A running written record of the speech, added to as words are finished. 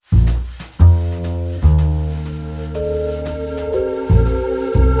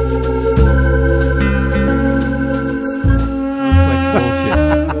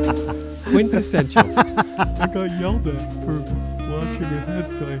Quintessential. I got yelled at for watching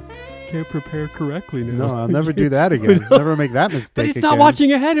ahead, so I can't prepare correctly now. No, I'll never do that again. Never make that mistake But it's again. not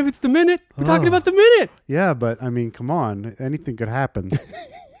watching ahead if it's the minute. We're talking about the minute. Yeah, but I mean, come on. Anything could happen.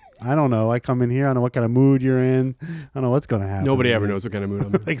 I don't know. I come in here. I don't know what kind of mood you're in. I don't know what's going to happen. Nobody ever knows what kind of mood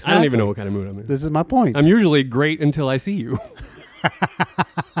I'm in. Exactly. I don't even know what kind of mood I'm in. This is my point. I'm usually great until I see you.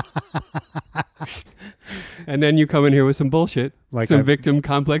 And then you come in here with some bullshit, Like some victim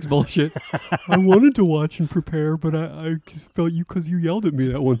complex bullshit. I wanted to watch and prepare, but I just felt you because you yelled at me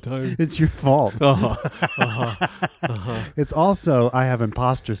that one time. It's your fault. Uh-huh. It's also, I have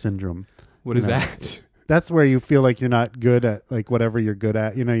imposter syndrome. What is that? That's where you feel like you're not good at like whatever you're good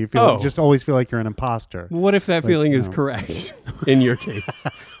at. You know, you feel you just always feel like you're an imposter. What if that feeling is correct in your case?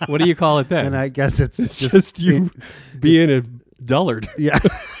 What do you call it then? And I guess it's just you being a dullard. Yeah.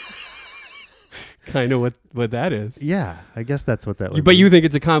 Kind of what that is. Yeah, I guess that's what that would But be. you think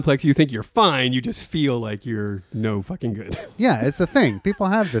it's a complex. You think you're fine. You just feel like you're no fucking good. Yeah, it's a thing. People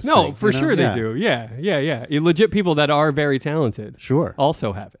have this No, thing, for sure they do. Yeah. Legit people that are very talented. Sure.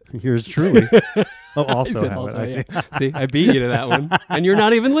 Also have it. Yours truly. Oh, also have also, it. I yeah. see. See, I beat you to that one. And you're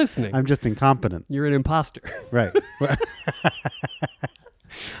not even listening. I'm just incompetent. You're an imposter. Right.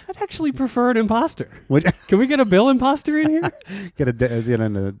 I'd actually prefer an imposter. What, Can we get a Bill imposter in here? get a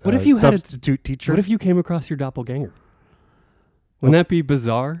What if you had a substitute teacher? What if you came across your doppelganger? Wouldn't that be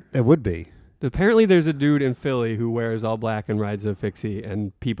bizarre? It would be. Apparently there's a dude in Philly who wears all black and rides a fixie,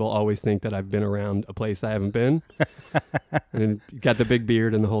 and people always think that I've been around a place I haven't been. And got the big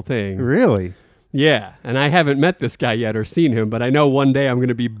beard and the whole thing. Really? Yeah, and I haven't met this guy yet or seen him, but I know one day I'm going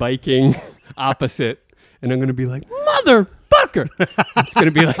to be biking opposite, and I'm going to be like, motherfucker! It's going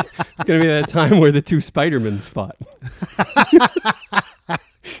to be that time where the two Spider-Mans fought.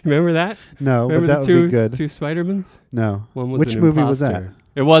 Remember that? No, Remember but that the would be good. two Spider-Mans? No. One was Which an movie was imposter. that?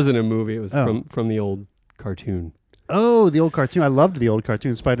 It wasn't a movie. It was Oh. from the old cartoon. Oh, the old cartoon. I loved the old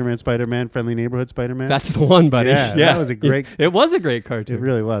cartoon. Spider-Man, Friendly Neighborhood Spider-Man. That's the one, buddy. Yeah, that was a great... It was a great cartoon. It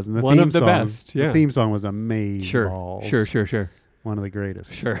really was. And the One theme of the song, best, yeah. The theme song was amazing. Sure. One of the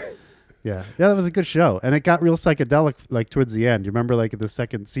greatest. Sure. Yeah, that was a good show, and it got real psychedelic like towards the end. You remember, like the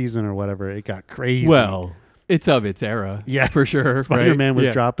second season or whatever, it got crazy. Well, it's of its era. Yeah, for sure. Spider-Man right?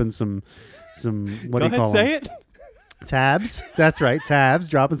 was dropping some what Go do you call ahead, say them? it. Tabs. That's right, tabs.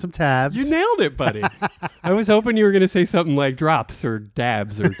 Dropping some tabs. You nailed it, buddy. I was hoping you were going to say something like drops or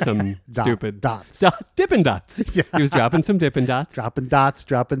dabs or some stupid dots. Dippin' Dots. Yeah. He was dropping some Dippin' Dots. Dropping dots.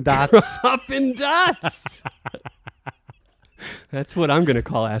 Dropping Dots. That's what I'm going to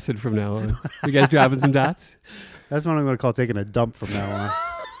call acid from now on. You guys dropping some dots? That's what I'm going to call taking a dump from now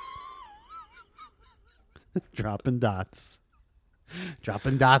on. Dropping dots.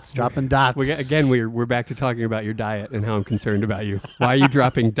 Dropping dots. We're back to talking about your diet and how I'm concerned about you. Why are you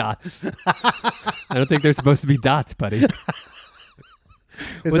dropping dots? I don't think they're supposed to be dots, buddy.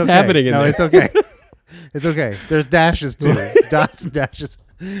 What's happening in there? No, it's okay. It's okay. There's dashes too. It's dots and dashes.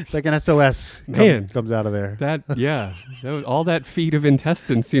 It's like an SOS comes out of there. All that feed of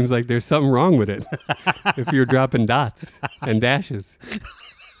intestines seems like there's something wrong with it. If you're dropping dots and dashes.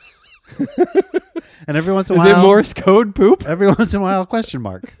 And every once in a while, is it Morse code poop? Every once in a while, question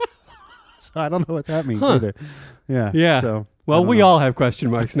mark. So I don't know what that means either. Yeah. Yeah. So, well, we all have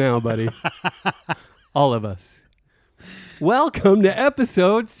question marks now, buddy. All of us. Welcome to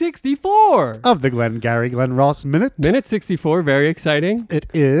episode 64 of the Glenn Ross Minute. Minute 64, very exciting. It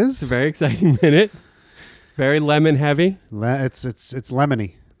is. It's a very exciting minute. Very lemon heavy. It's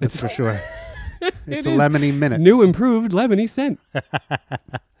lemony. That's for sure. It's a lemony minute. New improved lemony scent.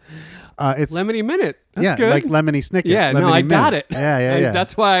 It's lemony minute. That's good. Like lemony snicket. Yeah, lemony I got it. Yeah.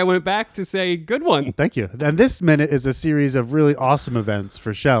 That's why I went back to say good one. Thank you. And this minute is a series of really awesome events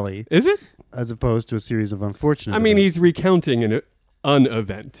for Shelly. Is it? As opposed to a series of unfortunate events. He's recounting an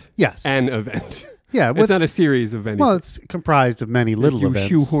event. Yes. An event. Yeah. It's not a series of anything. Well, it's comprised of many little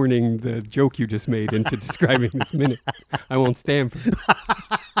events. You're shoehorning the joke you just made into describing this minute. I won't stand for it.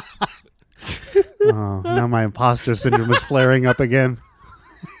 Oh, now my imposter syndrome is flaring up again.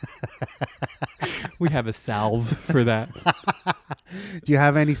 We have a salve for that. Do you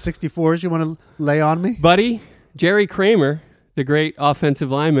have any 64s you want to lay on me? Buddy, Jerry Kramer, the great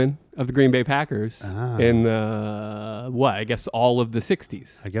offensive lineman of the Green Bay Packers in, I guess all of the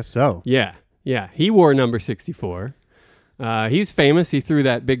 60s. I guess so. Yeah. He wore number 64. He's famous. He threw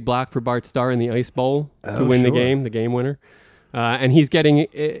that big block for Bart Starr in the Ice Bowl to win the game winner. And he's getting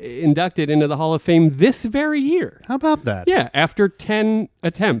inducted into the Hall of Fame this very year. How about that? Yeah, after 10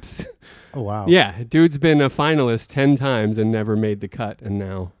 attempts. Oh, wow. Yeah, dude's been a finalist 10 times and never made the cut, and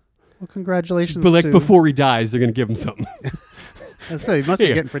now... Well, congratulations. But before he dies, they're going to give him something. I say, he must be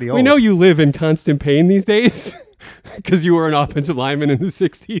getting pretty old. We know you live in constant pain these days because you were an offensive lineman in the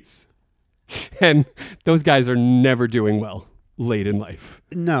 60s. And those guys are never doing well late in life.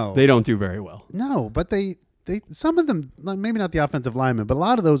 No. They don't do very well. No, but they some of them, maybe not the offensive linemen, but a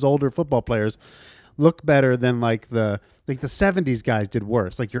lot of those older football players look better than like the 70s guys did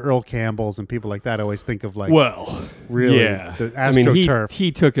worse. Like your Earl Campbells and people like that. I always think of like, really, the AstroTurf.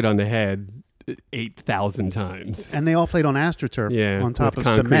 He took it on the head 8,000 times. And they all played on AstroTurf on top of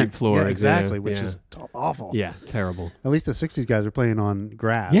cement floors. Yeah, exactly, which is awful. Yeah, terrible. At least the 60s guys are playing on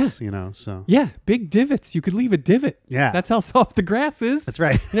grass, so. Yeah, big divots. You could leave a divot. Yeah. That's how soft the grass is. That's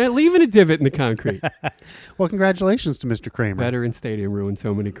right. You're not leaving a divot in the concrete. Well, congratulations to Mr. Kramer. Veteran Stadium ruined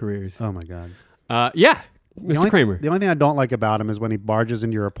so many careers. Oh, my God. Mr. Kramer. The only thing I don't like about him is when he barges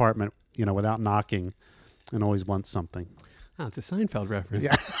into your apartment, without knocking and always wants something. Oh, it's a Seinfeld reference.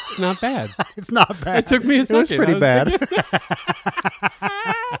 Yeah. It's not bad. It's not bad. It took me a second. It was pretty bad.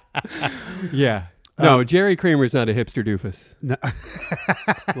 Yeah. No, Jerry Kramer's not a hipster doofus. No.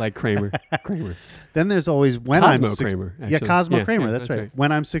 Like Kramer. Then there's always when Cosmo I'm Kramer. Yeah, Cosmo Kramer. Yeah, that's right.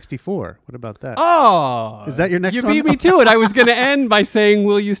 When I'm 64. What about that? Oh. Is that your next you one? You beat me to it. I was going to end by saying,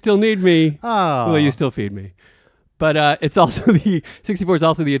 will you still need me? Oh. Will you still feed me? But it's also 64 is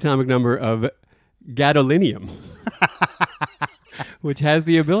also the atomic number of gadolinium, which has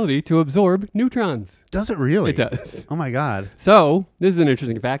the ability to absorb neutrons. Does it really? It does. Oh, my God. So, this is an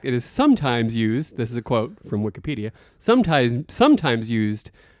interesting fact. It is sometimes used, this is a quote from Wikipedia, sometimes used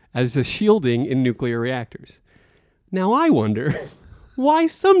as a shielding in nuclear reactors. Now, I wonder, why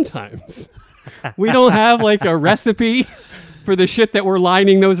sometimes? We don't have like a recipe for the shit that we're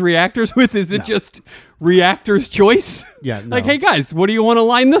lining those reactors with? Is it just reactor's choice? Yeah, no. Like, hey, guys, what do you want to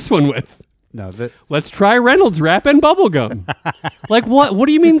line this one with? No, let's try Reynolds wrap and bubble gum. Like what? What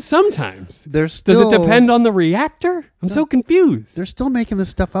do you mean sometimes? Does it depend on the reactor? I'm so confused. They're still making this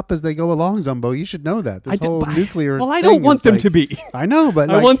stuff up as they go along, Zumbo. You should know that. This whole nuclear Well, I don't want them to be. I know, but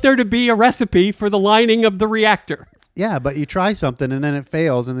I want there to be a recipe for the lining of the reactor. Yeah, but you try something and then it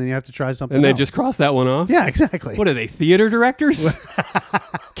fails and then you have to try something else. And they just cross that one off? Yeah, exactly. What are they, theater directors?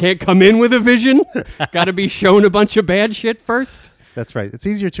 Can't come in with a vision? Got to be shown a bunch of bad shit first? That's right. It's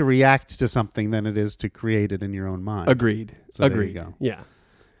easier to react to something than it is to create it in your own mind. Agreed. So Agreed. There you go. Yeah.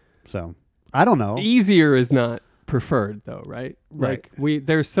 So, I don't know. Easier is not preferred, though, right? Right. Like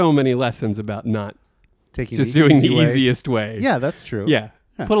there's so many lessons about not taking just doing the easiest way. Yeah, that's true. Yeah.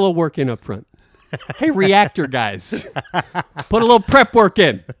 Put a little work in up front. Hey, reactor guys, put a little prep work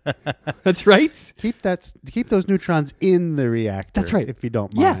in. That's right. Keep those neutrons in the reactor. That's right. If you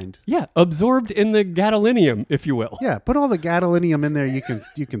don't mind. Yeah. Absorbed in the gadolinium, if you will. Yeah. Put all the gadolinium in there. You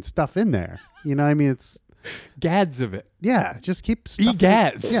can stuff in there. You know, I mean, it's gads of it. Yeah. Just keep stuffing.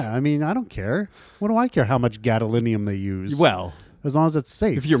 Gads. Yeah. I mean, I don't care. What do I care how much gadolinium they use? Well, as long as it's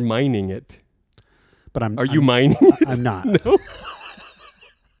safe. If you're mining it. But Are you mining? I'm not. No.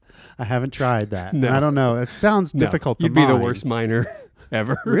 I haven't tried that. No. I don't know. It sounds difficult to You'd mine. be the worst miner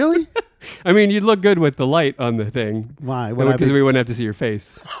ever. Really? I mean, you'd look good with the light on the thing. Why? Because we wouldn't have to see your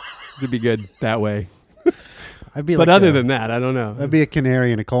face. It'd be good that way. I'd be but other than that, I don't know. I'd be a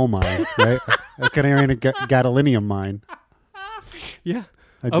canary in a coal mine, right? A canary in a gadolinium mine. Yeah.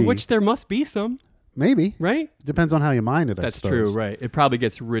 Of which there must be some. Maybe. Right? Depends on how you mine it, I That's suppose. true, right. It probably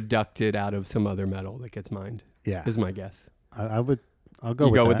gets reducted out of some other metal that gets mined. Yeah. Is my guess. I'll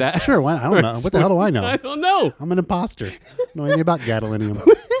go with that. Sure, why not? I don't know. What the hell do I know? I don't know. I'm an imposter. I don't know anything about gadolinium.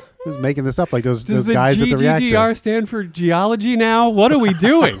 Just making this up like those guys at the reactor. Does the GGGR stand for geology now? What are we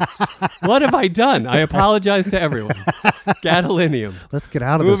doing? What have I done? I apologize to everyone. Gadolinium. Let's get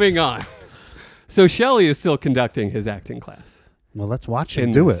out of this. Moving on. So Shelly is still conducting his acting class. Well, let's watch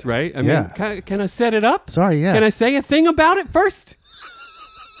him do it. Right? I mean, can I set it up? Sorry, yeah. Can I say a thing about it first?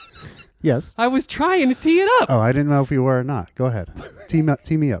 Yes. I was trying to tee it up. Oh, I didn't know if you were or not. Go ahead. Tee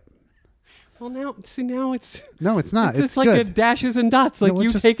me up. Well, now it's... No, it's not. It's like a dashes and dots, like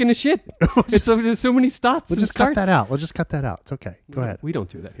you taking a shit. It's just so many spots. We'll just cut that out. It's okay. Go ahead. We don't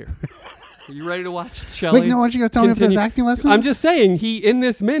do that here. Are you ready to watch Shelly? Wait, no, why don't you go tell me if there's acting lesson? I'm just saying, in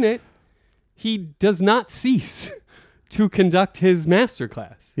this minute, he does not cease to conduct his master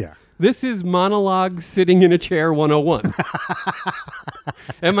class. Yeah. This is monologue sitting in a chair 101.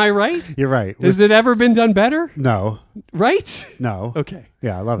 Am I right? You're right. Has it ever been done better? No. Right? No. Okay.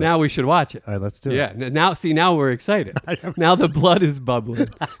 Yeah, I love it. Now we should watch it. All right, let's do it. Yeah. Now we're excited. Now the blood is bubbling.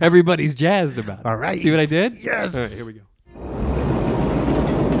 Everybody's jazzed about it. All right. See what I did? Yes. All right, here we go.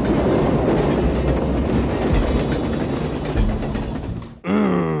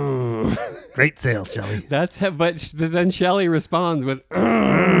 Great sales, Shelly. But then Shelly responds with,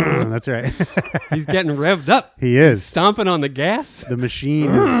 That's right. he's getting revved up. He is. Stomping on the gas. The machine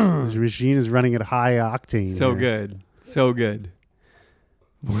is running at high octane. So here. good. So good.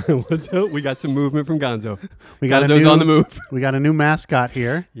 What's up? We got some movement from Gonzo. Gonzo's on the move. We got a new mascot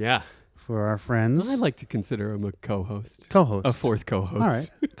here Yeah. for our friends. I like to consider him a co-host. Co-host. A fourth co-host. All right.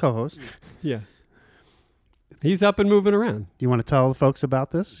 Co-host. Yeah. He's up and moving around. You want to tell the folks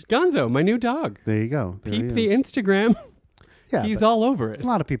about this? Gonzo, my new dog. There you go. There Peep he the is. Instagram. Yeah, He's but all over it. a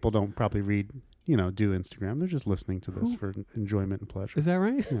lot of people don't probably do Instagram. They're just listening to this for enjoyment and pleasure. Is that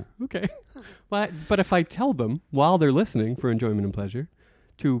right? Yeah. Okay. But if I tell them while they're listening for enjoyment and pleasure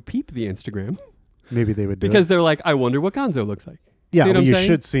to peep the Instagram, Maybe they would do because it. they're like, I wonder what Gonzo looks like. Yeah, See what well, I'm you saying?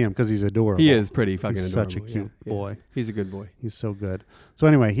 should see him because he's adorable. He is pretty fucking He's adorable. such a cute Yeah. boy. He's a good boy. He's so good. So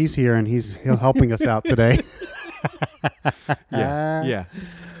anyway, he's here and he's helping us out today. Yeah.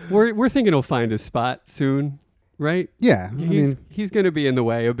 We're thinking he'll find his spot soon, right? Yeah. I mean, He's going to be in the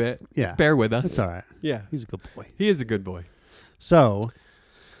way a bit. yeah. Bear with us. It's all right. Yeah. He's a good boy. He is a good boy. So,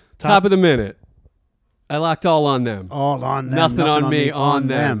 Top of the minute. I locked all on them. all on them. Nothing on me, on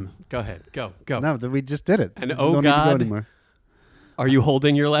them. Go ahead. Go. No, we just did it. And We oh don't need to go God, anymore. Are you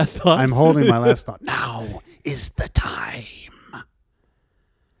holding your last thought? I'm holding my last thought. Now is the time.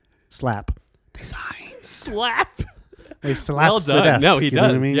 Slap. They sign. Slap. He slaps Well the done. desk. No, he you know does.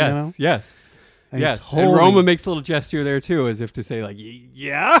 what I mean? Yes. You know? Yes. And he's Yes. And holding- Roma makes a little gesture there too, as if to say, like,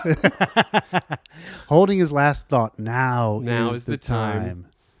 yeah. Holding his last thought. Now Is the time.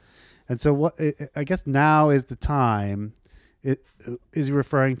 And so what? I guess now is the time. Is he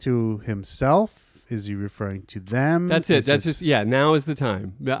referring to himself? Is he referring to them? That's it. That's just now is the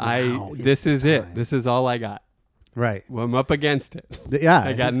time. This is it. time. This is all I got. right. Well, I'm up against it. Yeah,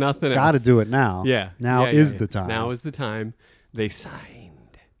 I got nothing Got to else. do it now. Yeah. Now Yeah, is yeah. the time. Now is the time. They signed.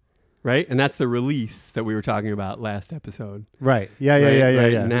 Right? And that's the release that we were talking about last episode. Right. Yeah.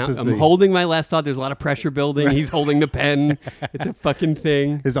 Right? Now This is I'm holding my last thought. There's a lot of pressure building. He's holding the pen. It's a fucking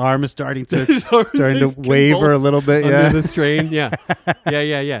thing. His arm is starting to His arms starting to convulse waver a little bit. under Yeah. the strain. Yeah.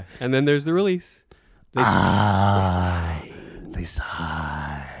 Yeah. And then there's the release. They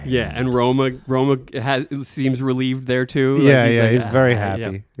sigh. Yeah, and Roma seems relieved there too. Like He's very yeah.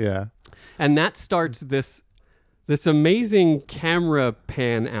 happy. Yeah. And that starts this amazing camera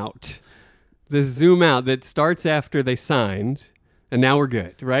pan out, this zoom out that starts after they signed, and now we're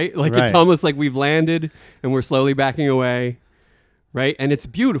good, right? Like it's Right. almost like we've landed and we're slowly backing away, right? And it's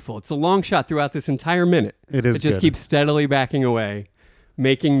beautiful. It's a long shot throughout this entire minute. It is It just good. keeps steadily backing away,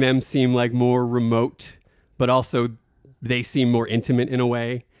 making them seem like more remote, but also they seem more intimate in a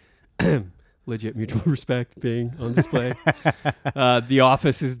way. Legit mutual respect being on display. The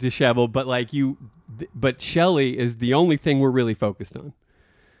office is disheveled, but but Shelly is the only thing we're really focused on.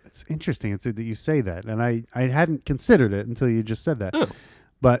 It's interesting. It's that you say that, and I hadn't considered it until you just said that. Oh.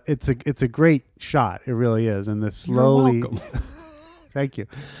 But it's a great shot. It really is. And the slowly, You're welcome. thank you.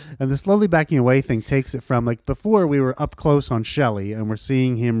 And the slowly backing away thing takes it from like before we were up close on Shelly and we're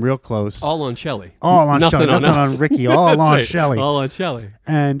seeing him real close. All on Shelly. All on Nothing Shelly. on Nothing us. on Ricky. All That's on right. Shelly. All on Shelly.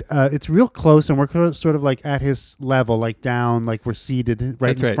 And it's real close, and we're sort of like at his level, like down, like we're seated right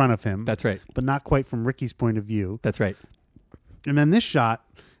That's in right. front of him. That's right. But not quite from Ricky's point of view. That's right. And then this shot,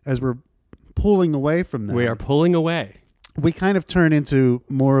 as we're pulling away from them, We are pulling away. we kind of turn into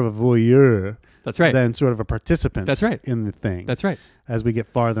more of a voyeur That's right. than sort of a participant. That's right. In the thing. That's right. As we get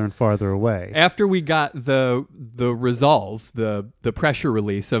farther and farther away. After we got the resolve, the pressure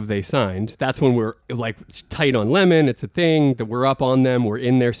release of they signed, that's when we're like tight on lemon. It's a thing that we're up on them. We're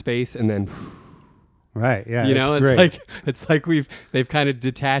in their space, and then Right. Yeah. you know, it's it's like they've kind of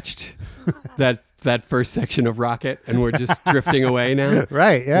detached that first section of Rocket, and we're just drifting away now.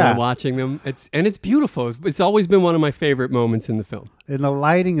 right. And Yeah. I'm watching them. It's beautiful. It's always been one of my favorite moments in the film. And the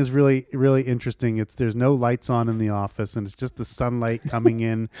lighting is really, really interesting. There's no lights on in the office, and it's just the sunlight coming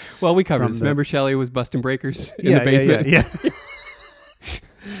in. Well, we covered From this. the- Remember Shelly was busting breakers in the basement? Yeah.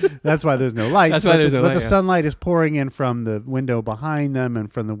 That's why there's no lights. That's why there's no But light, the yeah. sunlight is pouring in from the window behind them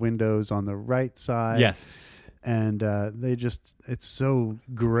and from the windows on the right side. Yes. And it's so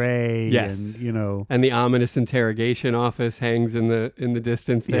gray. Yes. And, you know. And the ominous interrogation office hangs in the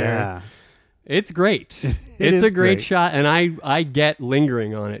distance there. Yeah. It's great. It It's is a great great. shot, and I get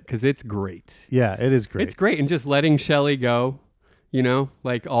lingering on it because it's great. Yeah, it is great. It's great, and just letting Shelly go, you know,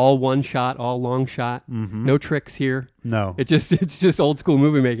 like all one shot, all long shot, no tricks here. No. It's just old school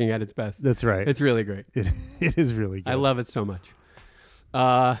movie making at its best. That's right. It's really great. It is really good. I love it so much.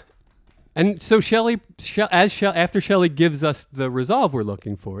 And so after Shelly gives us the resolve we're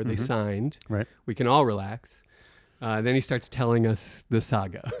looking for, they signed. Right. We can all relax. Then he starts telling us the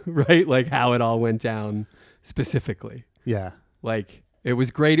saga, right? Like how it all went down specifically. Yeah. Like, it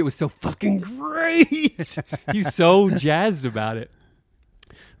was great. It was so fucking great. He's so jazzed about it.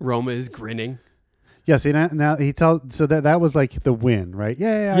 Roma is grinning. Yeah, see, now he tells, so that was like the win, right?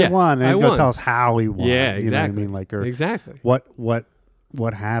 Yeah, Yeah, I won. And he's going to tell us how he won. Yeah, You know what I exactly. mean? Like, or Exactly.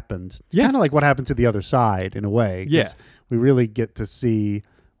 what happened. Yeah. Kind of like what happened to the other side in a way. 'Cause Yeah. we really get to see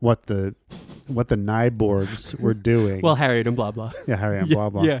what the Nyborgs were doing. Well, Harriet and blah, blah. Yeah, Harry and Yeah, blah,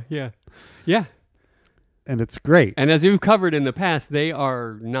 blah. Yeah. And it's great. And as you've covered in the past, they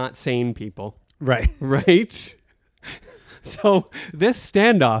are not sane people, Right. right? So this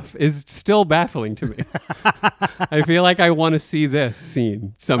standoff is still baffling to me. I feel like I want to see this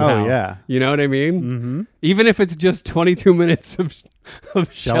scene somehow. Oh, yeah. You know what I mean? Mm-hmm. Even if it's just 22 minutes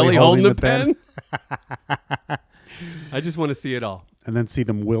of Shelly holding the pen. I just want to see it all. And then see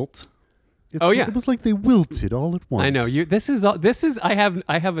them wilt. Yeah. It was like they wilted all at once. I know you. This is. I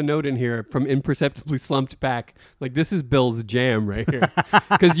have a note in here from imperceptibly slumped back. Like, this is Bill's jam right here,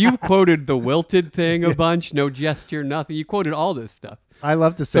 because you've quoted the wilted thing a bunch. No gesture, nothing. You quoted all this stuff. I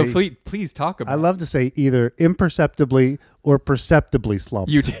love to say. So please talk about. I love to say either imperceptibly or perceptibly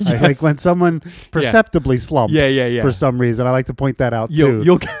slumped. You do, I yes. like when someone perceptibly slumps. Yeah. For some reason, I like to point that out too.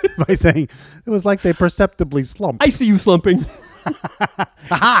 You'll by saying it was like they perceptibly slumped. I see you slumping.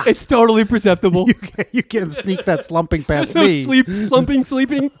 It's totally perceptible. You can't sneak that slumping past There's no me. slumping,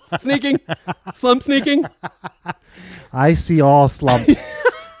 sleeping, sneaking, slump sneaking. I see all slumps,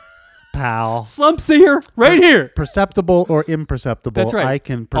 pal. Slump seer right here. Perceptible or imperceptible. That's right. I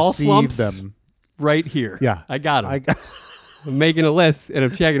can All perceive slumps them. right here. Yeah. I got them. I'm making a list and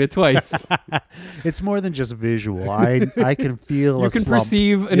I'm checking it twice. It's more than just visual. I can feel You a can slump.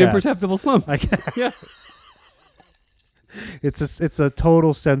 perceive an Yes. imperceptible slump. Yeah. It's a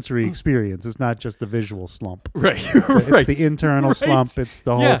total sensory experience. It's not just the visual slump. Right. It's right. the internal Right. slump. It's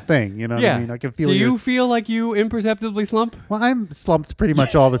the whole Yeah. thing. You know what Yeah. I mean? I can feel Do your- you feel like you imperceptibly slump? Well, I'm slumped pretty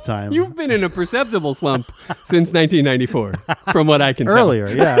much all the time. You've been in a perceptible slump since 1994, from what I can tell. Earlier,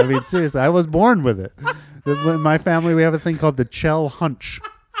 yeah. I mean, seriously, I was born with it. In my family, we have a thing called the Chell hunch.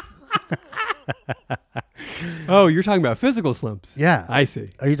 Oh, you're talking about physical slumps. Yeah. I see.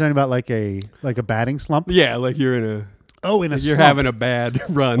 Are you talking about like a batting slump? Yeah, like you're in a Oh, you're having a bad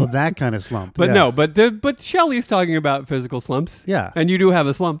run. Oh, that kind of slump. But yeah. no, but Shelley's talking about physical slumps. Yeah. And you do have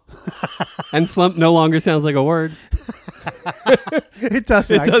a slump. And slump no longer sounds like a word. It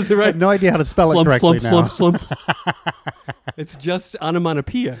doesn't. It doesn't, I right? have no idea how to spell Slump, it correctly slump, now. slump, slump. It's just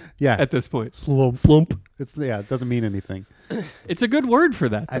onomatopoeia Yeah. at this point. Slump. Slump. It doesn't mean anything. It's a good word for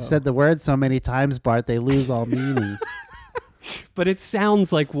that, I've though. said the word so many times, Bart, they lose all meaning. But it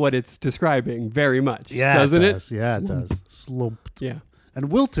sounds like what it's describing very much. Yeah, doesn't it it? does. Yeah, Slump. it does. Slumped. Yeah. And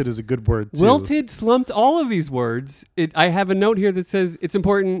wilted is a good word too. Wilted, slumped, all of these words. I have a note here that says it's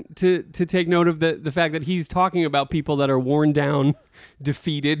important to take note of the fact that he's talking about people that are worn down,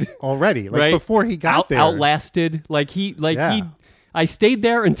 defeated, already, like right? before he got there. outlasted. Yeah. I stayed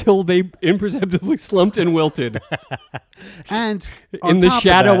there until they imperceptibly slumped and wilted And in the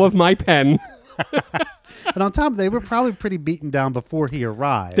shadow of my pen. And on top, they were probably pretty beaten down before he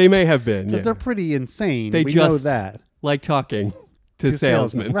arrived. They may have been. because Yeah. they're pretty insane. They we know just that. like talking to To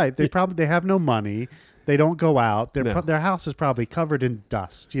salesmen. right? They have no money. They don't go out. No. Their house is probably covered in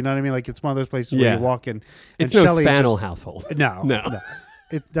dust. You know what I mean? Like it's one of those places where Yeah. you walk in. It's and no Shelley Spaniel just- household. No.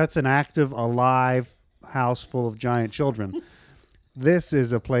 That's an active, alive house full of giant children. This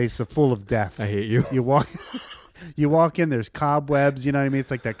is a place full of death. I hate you. You walk in, there's cobwebs, you know what I mean? It's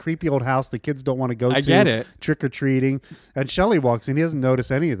like that creepy old house the kids don't want to go to. I get it. Trick-or-treating. And Shelley walks in, he doesn't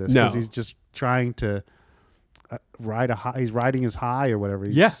notice any of this No. because he's just trying to he's riding his high or whatever.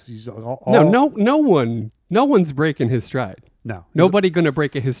 Yeah. He's all, No one's breaking his stride. No. Nobody gonna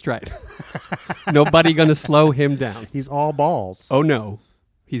break his stride. Nobody gonna slow him down. He's all balls. Oh no,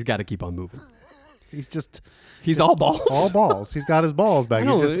 he's got to keep on moving. He's All balls. all balls. He's got his balls back. I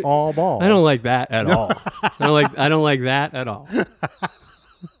don't He's just like- all balls. I don't like that at all. I don't like that at all.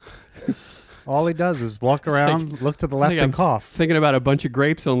 All he does is walk around, look to the left, Like and I'm cough. Thinking about a bunch of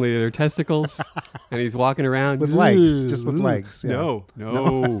grapes, only their testicles, and he's walking around With legs, just with legs, yeah.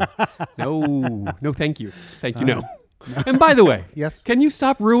 No, thank you, no. And by the way, Yes? can you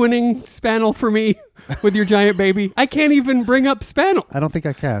stop ruining Spaniel for me with your giant baby? I can't even bring up Spaniel. I don't think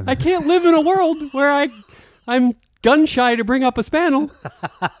I can. I can't live in a world where I'm gun shy to bring up a Spaniel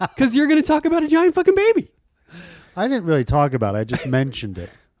because you're going to talk about a giant fucking baby. I didn't really talk about it. I just mentioned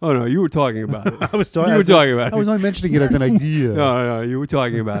it. Oh no, you were talking about it. I was talking. You were talking about I was it. only mentioning it as an idea. No, you were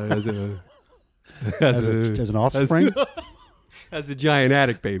talking about it as as an offspring. As a giant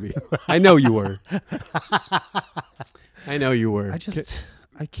addict, baby. I know you were. I know you were.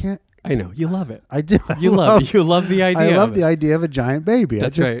 I can't. I know you love it. I do. You love the idea. I love the idea of a giant baby.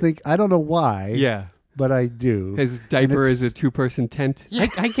 That's I just right. think I don't know why. Yeah. But I do. His diaper is a 2-person tent. Yeah.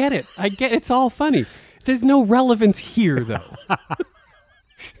 I get it. It's all funny. There's no relevance here, though.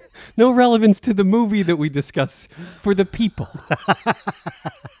 No relevance to the movie that we discuss for the people.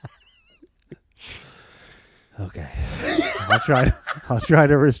 Okay. I'll try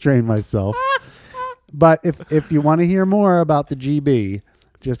to restrain myself. But if you want to hear more about the GB,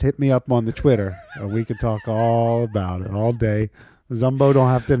 just hit me up on the Twitter, and we could talk all about it all day. Zumbo don't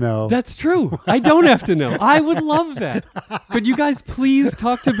have to know. That's true. I don't have to know. I would love that. Could you guys please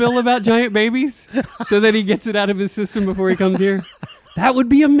talk to Bill about giant babies so that he gets it out of his system before he comes here? That would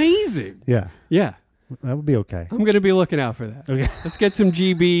be amazing. Yeah. Yeah. That would be okay. I'm going to be looking out for that. Okay. Let's get some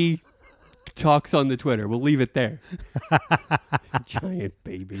GB talks on the Twitter. We'll leave it there. Giant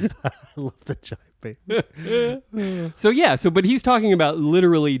baby. I love the giant baby. But he's talking about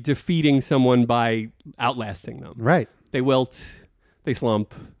literally defeating someone by outlasting them. Right. They wilt, they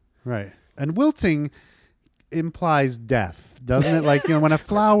slump. Right. And wilting implies death, doesn't it? Like, when a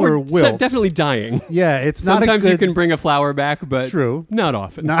flower wilts. Definitely dying. Yeah, it's not a good... Sometimes you can bring a flower back, but true. Not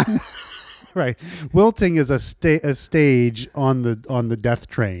often. Right. Wilting is a stage on the death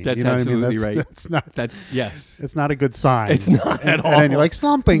train. That's absolutely right. Yes. It's not a good sign. It's not at all. And then you're like,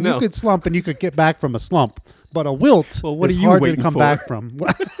 slumping. No. You could slump and you could get back from a slump. But a wilt is hard to come back from.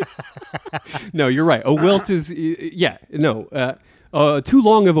 No, you're right. A wilt is, too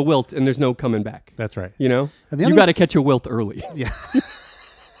long of a wilt and there's no coming back. That's right. You know? You got to catch a wilt early. Yeah.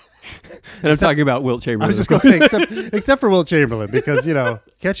 And I'm talking about Wilt Chamberlain. I was just going to say, except for Wilt Chamberlain, because,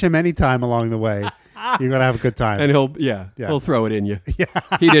 catch him anytime along the way. You're going to have a good time. And he'll throw it in you. Yeah.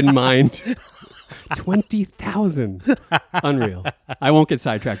 He didn't mind. 20,000. Unreal. I won't get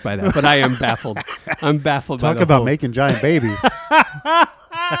sidetracked by that, but I am baffled. I'm baffled by that. Talk about making giant babies.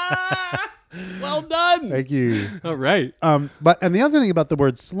 Well done. Thank you. All right. And the other thing about the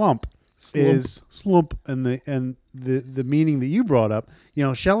word slump is slump and the meaning that you brought up.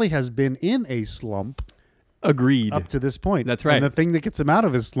 Shelly has been in a slump. Agreed. Up to this point. That's right. And the thing that gets him out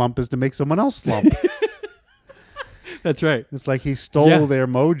of his slump is to make someone else slump. That's right. It's like he stole their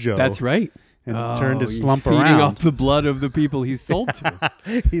mojo. That's right. And turned his slump feeding around. off the blood of the people he's sold to.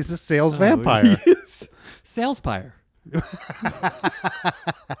 He's a sales vampire. He is. Salespire.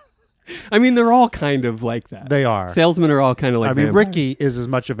 I mean, they're all kind of like that. They are. Salesmen are all kind of like vampires. Ricky is as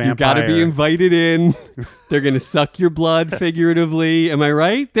much a vampire. You got to be invited in. They're going to suck your blood figuratively. Am I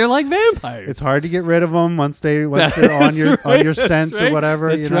right? They're like vampires. It's hard to get rid of them once they're on your scent or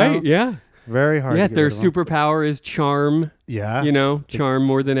whatever. That's right. Yeah. Very hard. Yeah, to get their rid of them. superpower is charm. Yeah. Charm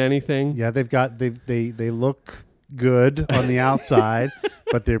more than anything. Yeah, they look good on the outside,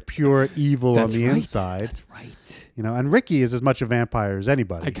 but they're pure evil on the inside. That's right. And Ricky is as much a vampire as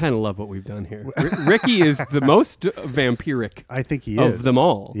anybody. I kind of love what we've done here. Ricky is the most vampiric. I think he is. Of of them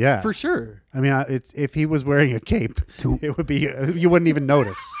all. Yeah. For sure. I mean, if he was wearing a cape, it would be, you wouldn't even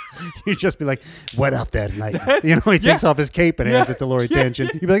notice. You'd just be like, what up that night? He takes off his cape and hands it to Lori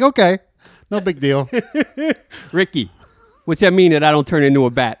Tangent. You'd be like, okay, no big deal. Ricky, what's that mean that I don't turn into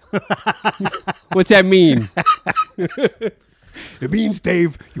a bat? What's that mean? It means,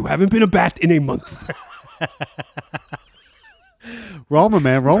 Dave, you haven't been a bat in a month. Roma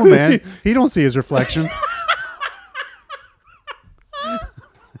man, he don't see his reflection.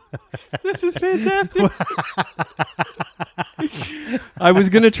 This is fantastic. I was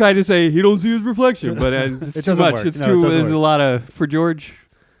gonna try to say he don't see his reflection, but it's too much. Work. It's too. There's a lot of for George.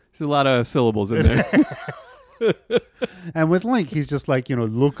 There's a lot of syllables in there. And with Link, he's just like,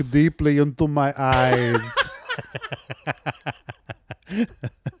 look deeply into my eyes.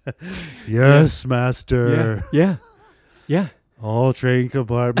 Yes, master. Yeah. All train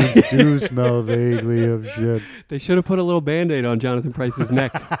compartments do smell vaguely of shit. They should have put a little Band-Aid on Jonathan Pryce's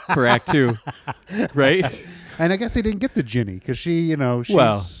neck for Act 2, right? And I guess they didn't get the Ginny because she,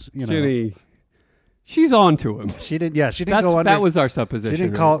 Ginny, she's on to him. She didn't. Yeah, she didn't go under. That was our supposition. She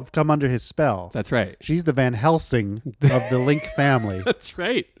didn't come under his spell. That's right. She's the Van Helsing of the Link family. That's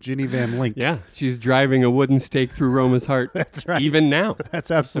right. Ginny Van Link. Yeah, she's driving a wooden stake through Roma's heart. That's right. Even now.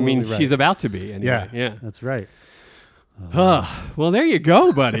 That's absolutely right. She's about to be. Anyway. Yeah. That's right. Well, there you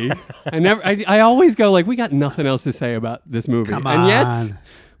go, buddy. I always go like, we got nothing else to say about this movie. Come on. And yet,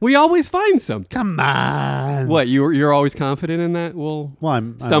 we always find something. Come on. What, you're always confident in that we'll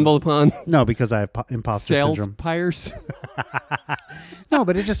stumble upon? No, because I have imposter syndrome. Sales No,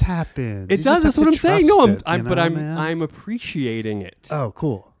 but it just happens. It does. That's what I'm saying. No, I'm appreciating it. Oh,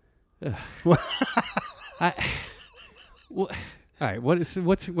 cool. All right,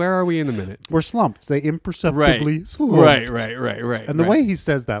 where are we in a minute? We're slumped. They imperceptibly slumped. Right. And the way he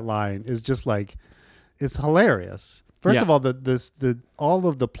says that line is just like, it's hilarious. First of all, all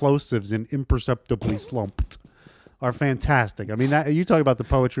of the plosives in imperceptibly slumped are fantastic. I mean, you talk about the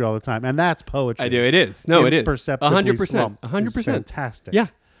poetry all the time, and that's poetry. I do. It is. No, it is. Imperceptibly 100%. slumped. 100%. Fantastic. Yeah,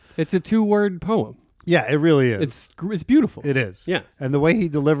 it's a 2-word poem. Yeah, it really is. It's beautiful. It is. Yeah. And the way he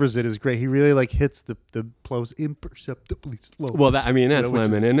delivers it is great. He really like hits the plosive imperceptibly slumped. Well, that's lemon,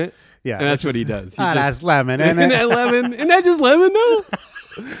 isn't it? Yeah. And that's what he does. That's lemon, isn't Isn't it? that lemon? Isn't that just lemon, though?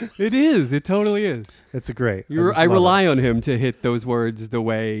 It is. It totally is. It's a great. I rely on him to hit those words the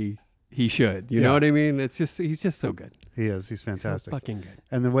way he should. You know what I mean? He's just so good. He is. He's fantastic. So fucking good.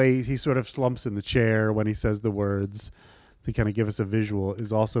 And the way he sort of slumps in the chair when he says the words to kind of give us a visual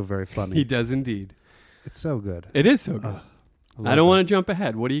is also very funny. He does indeed. It's so good. It is so good. I don't want to jump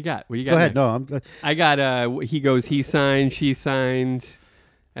ahead. What do you got? Go ahead. No, I got. He goes. He signed. She signed,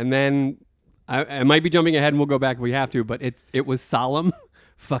 and then I might be jumping ahead, and we'll go back if we have to. But it was solemn,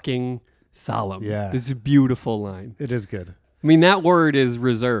 fucking solemn. Yeah. This is a beautiful line. It is good. I mean, that word is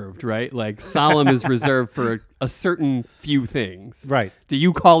reserved, right? Like solemn is reserved for a certain few things. Right. Do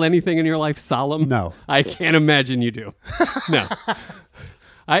you call anything in your life solemn? No. I can't imagine you do. No.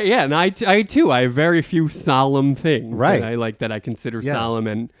 I too. I have very few solemn things that I consider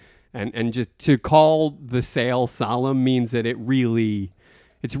solemn, and just to call the sale solemn means that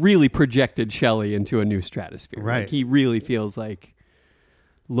it's really projected Shelly into a new stratosphere. Right. Like he really feels like,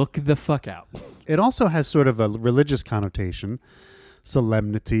 look the fuck out. It also has sort of a religious connotation,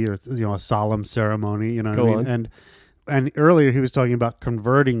 solemnity, or a solemn ceremony. You know what I mean? And earlier he was talking about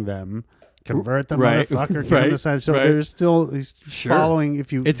converting them. Convert the motherfucker. Give him the sign. So there's still he's following.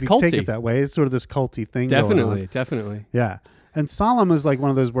 If you take it that way, it's sort of this culty thing. Definitely. Yeah, and solemn is like one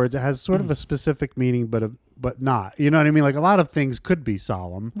of those words that has sort of a specific meaning, but not. You know what I mean? Like a lot of things could be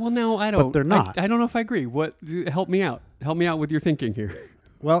solemn. Well, no, I don't. But they're not. I don't know if I agree. Help me out. Help me out with your thinking here.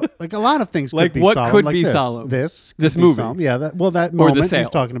 Well, like a lot of things like could be what solemn. Could like be this. solemn? This movie. Solemn. Yeah, that moment sale. he's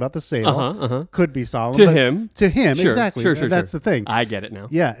talking about, the sale, could be solemn. To him. To him, sure, exactly. Sure, that's the thing. I get it now.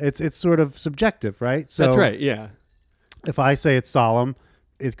 Yeah, it's sort of subjective, right? So that's right, yeah. If I say it's solemn,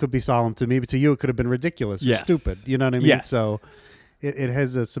 it could be solemn to me, but to you it could have been ridiculous or stupid. You know what I mean? Yes. So it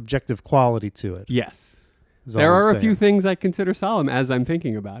has a subjective quality to it. Yes. There are a few things I consider solemn as I'm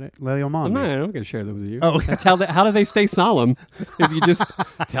thinking about it. I'm not going to share those with you. Oh, that's how do they stay solemn if you just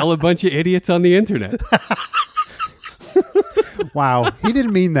tell a bunch of idiots on the internet? Wow, he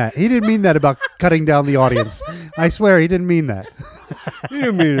didn't mean that. He didn't mean that about cutting down the audience. I swear he didn't mean that. He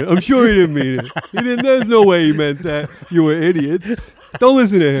didn't mean it. I'm sure he didn't mean it. There's no way he meant that. You were idiots. Don't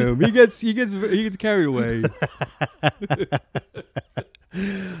listen to him. He gets carried away.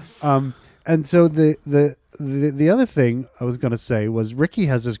 And so the other thing I was going to say was Ricky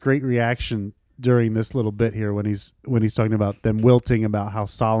has this great reaction during this little bit here when he's talking about them wilting, about how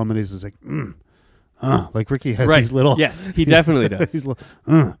solemn it is. It's like Ricky has these little. Yes, he definitely does.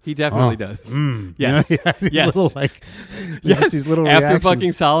 He definitely does. Yes, yes. Little, yes. These little after reactions.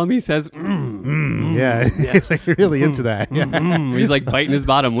 Fucking solemn, he says, Yeah, he's like really into that. Yeah. He's like biting his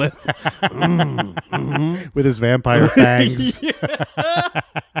bottom lip with his vampire fangs.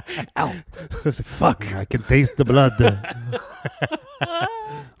 Ow! Fuck! I can taste the blood.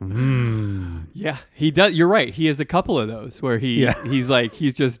 Yeah, he does. You're right. He has a couple of those where he's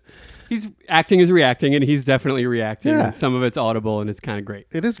acting as reacting, and he's definitely reacting. Yeah. And some of it's audible, and it's kind of great.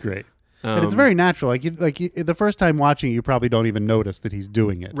 It is great. And it's very natural. The first time watching, you probably don't even notice that he's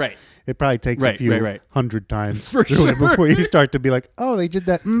doing it. Right. It probably takes a few hundred times through it before you start to be like, oh, they did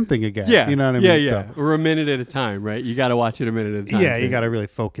that thing again. Yeah. You know what I mean? Yeah. Or a minute at a time, right? You got to watch it a minute at a time. Yeah, you got to really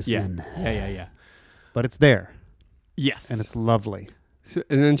focus in. Yeah. But it's there. Yes. And it's lovely. So,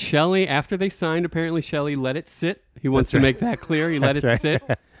 and then Shelly, after they signed, apparently Shelly let it sit. He wants to make that clear. He let it sit.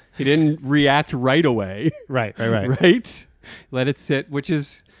 He didn't react right away. Right. Right? Let it sit, which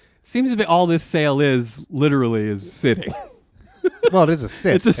seems to be all this sale is literally is sitting. Well, it is a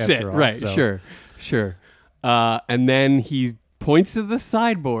sit. It's a sit, all, right? So. Sure. And then he points to the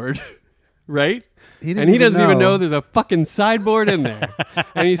sideboard, right? He doesn't even know there's a fucking sideboard in there.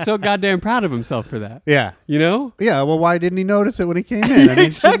 And he's so goddamn proud of himself for that. Yeah. You know? Yeah, well, why didn't he notice it when he came in? I mean,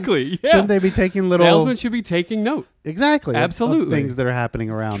 exactly. Shouldn't they be taking little... Salesmen should be taking note. Exactly. Absolutely. Of things that are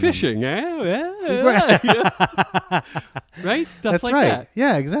happening around Fishing, them. Right? Stuff That's like right. that.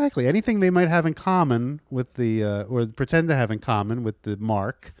 Yeah, exactly. Anything they might have in common with the... or pretend to have in common with the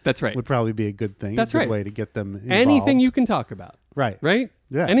mark... That's right. ...would probably be a good thing. That's a good right. way to get them involved. Anything you can talk about. Right. Right?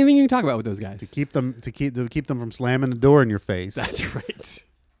 Yeah. Anything you can talk about with those guys. To keep them from slamming the door in your face. That's right.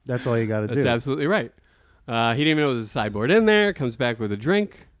 That's all you got to do. That's absolutely right. He didn't even know there was a sideboard in there. Comes back with a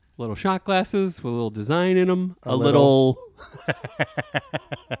drink, little shot glasses with a little design in them. A little.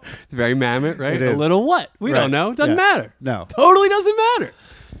 It's very Mamet, right? It is. A little what? We don't know. Doesn't matter. No. Totally doesn't matter.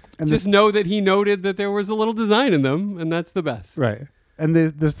 And just know that he noted that there was a little design in them, and that's the best. Right. And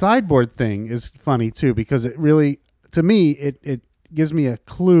the sideboard thing is funny, too, because it really, to me, it gives me a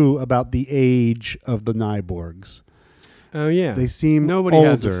clue about the age of the Nyborgs. Oh, yeah. They seem Nobody older.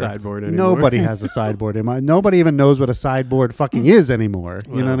 has a sideboard anymore. Nobody has a sideboard anymore. Nobody even knows what a sideboard fucking is anymore.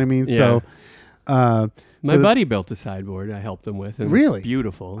 You know what I mean? Yeah. So, my buddy built a sideboard I helped him with. And Really? It's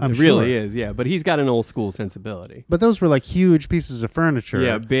beautiful. I'm it really sure. is, yeah. But he's got an old school sensibility. but those were like huge pieces of furniture.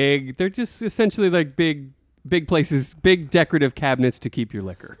 Yeah, big. They're just essentially like big places, big decorative cabinets to keep your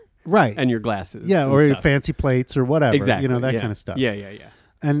liquor Right. and your glasses. Yeah, and or stuff. fancy plates or whatever. Exactly. You know, that yeah. kind of stuff. Yeah.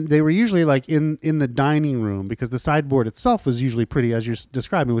 And they were usually like in the dining room because the sideboard itself was usually pretty, as you're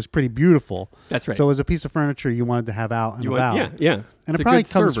describing, it was pretty beautiful. That's right. So it was a piece of furniture you wanted to have out and about. Yeah. And It's it a probably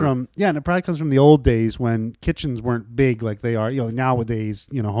good comes server. from the old days when kitchens weren't big like they are. You know, nowadays,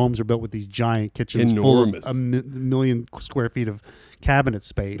 homes are built with these giant kitchens Enormous. full of a million square feet of cabinet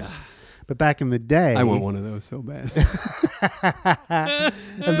space. But back in the day, I want one of those so bad.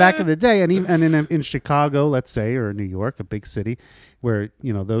 and back in the day, and in Chicago, let's say, or New York, a big city, where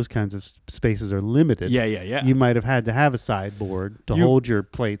those kinds of spaces are limited. Yeah. You might have had to have a sideboard to hold your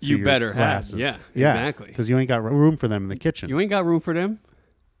plates. You or your better glasses. have. Yeah, exactly. Because you ain't got room for them in the kitchen. You ain't got room for them.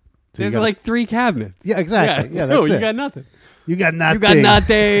 So There's like 3 cabinets. Yeah, exactly. Yeah, no, that's you it. got nothing. You got nothing. You got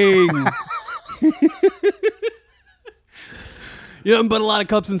nothing. You haven't but a lot of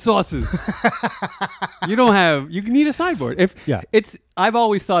cups and sauces. You need a sideboard. I've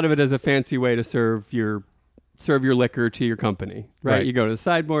always thought of it as a fancy way to serve your liquor to your company, right? You go to the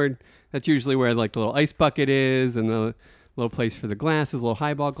sideboard. That's usually where like the little ice bucket is and the little place for the glasses, little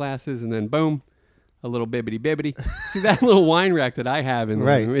highball glasses, and then boom, a little bibbity. See, that little wine rack that I have in the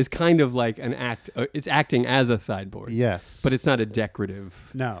living room is kind of like an act. It's acting as a sideboard. Yes. But it's not a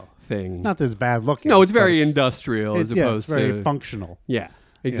decorative thing. Not that it's bad looking. No, it's very industrial as opposed it's very to functional. Yeah,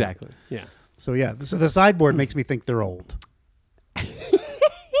 exactly. Yeah. So so the sideboard makes me think they're old.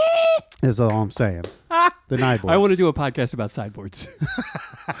 Is all I'm saying. The Nyborgs. I want to do a podcast about sideboards.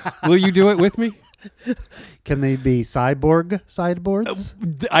 Will you do it with me? Can they be cyborg sideboards?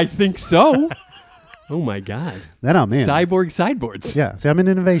 I think so. Oh my God. Then I'm in. Cyborg sideboards. Yeah. See, I'm in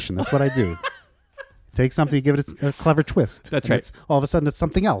innovation. That's what I do. Take something, you give it a clever twist. That's and right. All of a sudden, it's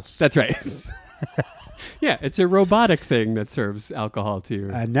something else. That's right. Yeah, it's a robotic thing that serves alcohol to you.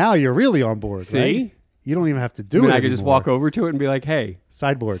 And now you're really on board, See? right? You don't even have to do it I could just walk over to it and be like, hey.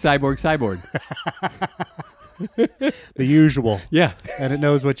 Sideboard. Cyborg. The usual. Yeah. And it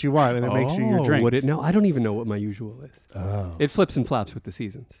knows what you want, and it makes you your drink. Would it know? I don't even know what my usual is. Oh. It flips and flops with the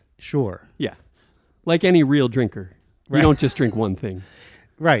seasons. Sure. Yeah. Like any real drinker. Right. You don't just drink one thing.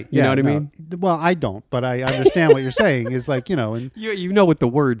 Right. You know what I mean? Well, I don't, but I understand what you're saying is like, and You know what the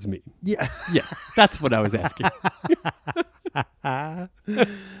words mean. yeah. Yeah. That's what I was asking.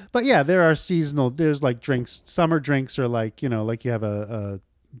 But yeah, there are seasonal, there's like drinks, summer drinks are like, like you have a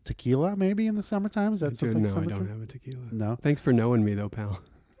tequila maybe in the summertime. Is that something? No, summer I don't drink? have a tequila. No. Thanks for knowing me though, pal.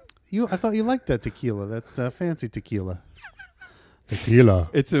 I thought you liked that tequila, that fancy tequila. Tequila.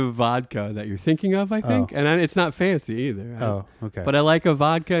 It's a vodka that you're thinking of, I think. And it's not fancy either. Oh, okay. But I like a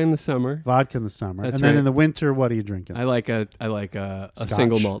vodka in the summer. Vodka in the summer. That's and then right. in the winter, what are you drinking? I like a Scotch.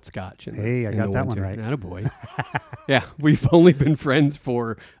 single malt scotch. Hey, I got that one right. Attaboy. Yeah, we've only been friends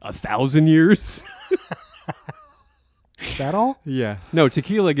for 1,000 years. Is that all? Yeah. No,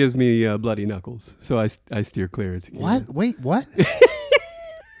 tequila gives me bloody knuckles, so I steer clear of tequila. What? Wait, what?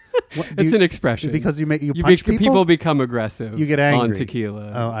 It's an expression. Because you punch people? People become aggressive. You get angry. On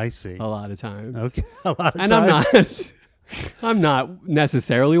tequila. Oh, I see. A lot of times. Okay, a lot of And times. I'm not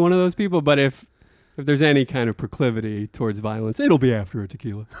necessarily one of those people, but if there's any kind of proclivity towards violence, it'll be after a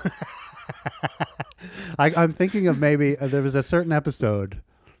tequila. I'm thinking of maybe there was a certain episode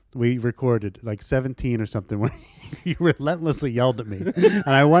we recorded, like 17 or something, where you relentlessly yelled at me. And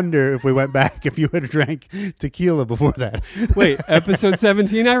I wonder if we went back, if you had drank tequila before that. Wait, episode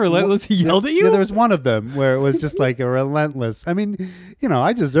 17, I relentlessly yelled at you? Yeah, there was one of them where it was just like a relentless. I mean,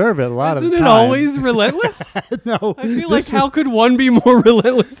 I deserve it a lot of the Isn't time. it always relentless? No. I feel like how could one be more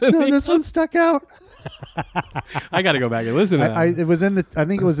relentless than the this one stuck out. I got to go back and listen to that. I think it was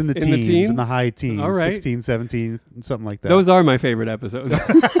in the teens, in the high teens, All right. 16, 17, something like that. Those are my favorite episodes.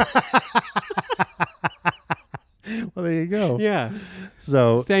 Well, there you go. Yeah.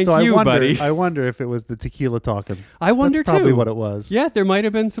 So Thank I you, wonder, buddy. I wonder if it was the tequila talking. I wonder That's probably too. what it was. Yeah, there might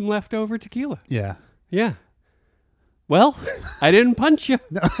have been some leftover tequila. Yeah. Yeah. Well, I didn't punch you.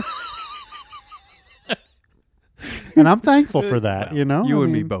 No. And I'm thankful for that, you know? You I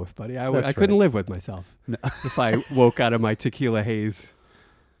and me mean, both, buddy. I that's couldn't right. live with myself if I woke out of my tequila haze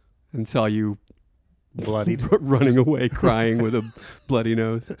and saw you bloodied. running away crying with a bloody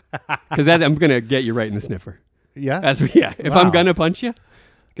nose. Because I'm going to get you right in the sniffer. Yeah? If Wow. I'm going to punch you,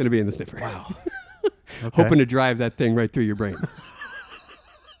 going to be in the sniffer. Wow. Hoping to drive that thing right through your brain.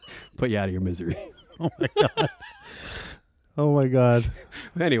 Put you out of your misery. Oh, my God. Oh, my God.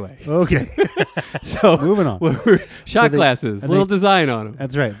 Anyway. Okay. So moving on. Shot they- glasses, little design on them.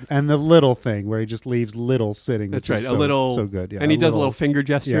 That's right. And the little thing where he just leaves little sitting. That's which right. is A little. So good. Yeah, and he does a little finger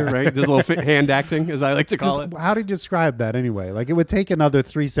gesture, Yeah. right? Does a little hand acting, as I like to call it. How do you describe that anyway? Like, it would take another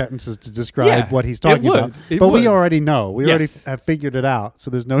 3 sentences to describe what he's talking would. about. It But we would. already know. We already Yes. have figured it out.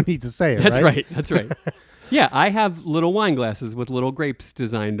 So there's no need to say it. That's right. right. That's right. Yeah, I have little wine glasses with little grapes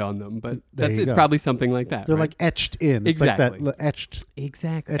designed on them, but There you it's go. probably something like that. They're right? like etched in. Exactly. It's like that etched. Etched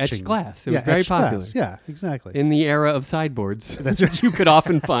etching. glass. It was very etched popular. glass. Yeah, exactly. In the era of sideboards, That's right. you could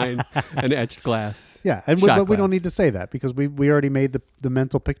often find an etched glass. Yeah, and shot but we don't glass. need to say that because we already made the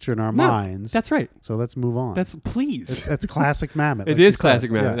mental picture in our No, minds. That's right. So let's move on. Please. That's classic Mamet. It like you is said. classic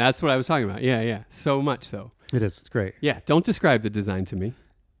Mamet. Yeah, That's what I was talking about. Yeah, yeah. So much so. it is. It's great. Yeah, don't describe the design to me.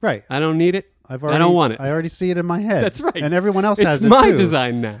 Right. I don't need it. I don't want it. I already see it in my head. That's right. And everyone else It's has it my too.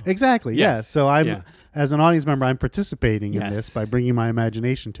 design now. Exactly. Yeah. Yes. So Yeah. as an audience member, I'm participating in Yes. this by bringing my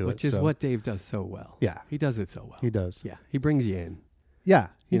imagination to Which it. is so. what Dave does so well. Yeah. He does it so well. He does. Yeah. He brings you in. Yeah,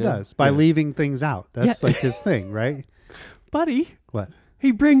 he You know? does by Yeah. leaving things out. That's Yeah. like his thing, right? Buddy, What?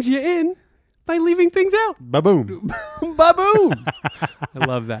 he brings you in by leaving things out. Ba-boom. Ba-boom. I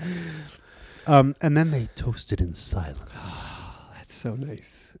love that. And then they toasted in silence. That's so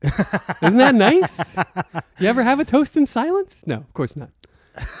nice. Isn't that nice? You ever have a toast in silence? No, of course not.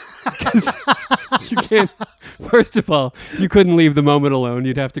 Because you can't. First of all, you couldn't leave the moment alone.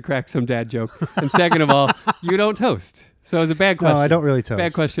 You'd have to crack some dad joke. And second of all, you don't toast. So it was a bad question. No, I don't really toast.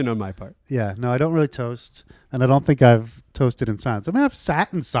 Bad question on my part. Yeah, no, I don't really toast, and I don't think I've toasted in silence. I mean, I've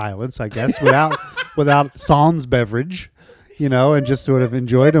sat in silence, I guess, without sans beverage, you know, and just sort of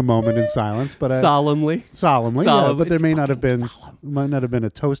enjoyed a moment in silence. But Solemnly. solemnly, Solemn. yeah. But there It's may not have fucking been solemn. might not have been a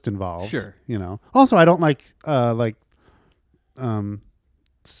toast involved. Sure. You know. Also, I don't like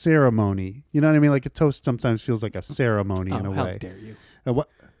ceremony. You know what I mean? Like a toast sometimes feels like a ceremony in a how way. dare you? What?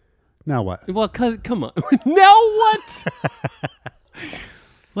 Now what? Well, come on. Now what?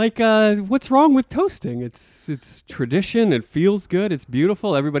 Like, what's wrong with toasting? It's tradition. It feels good. It's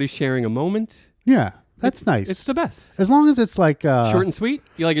beautiful. Everybody's sharing a moment. Yeah, that's nice. It's the best. As long as it's like Short and sweet?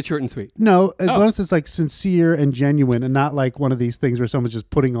 You like it short and sweet? No, as Oh. long as it's like sincere and genuine, and not like one of these things where someone's just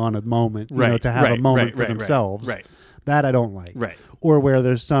putting on a moment, you know, to have a moment for themselves. Right. That I don't like. Right. Or where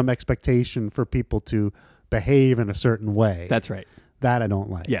there's some expectation for people to behave in a certain way. That's right. That I don't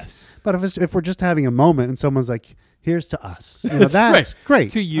like. Yes. But if we're just having a moment and someone's like, "Here's to us," you know, that's right.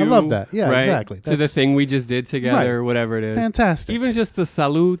 great. To you. I love that. Yeah, right? exactly. To the That's thing we just did together, Right. whatever it is. fantastic. Even just the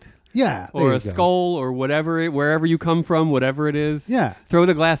salute yeah, there or you a go. skull or whatever, wherever you come from, whatever it is. Yeah. Throw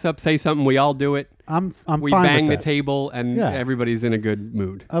the glass up, say something. We all do it. I'm We fine bang with the that. table and Yeah. everybody's in a good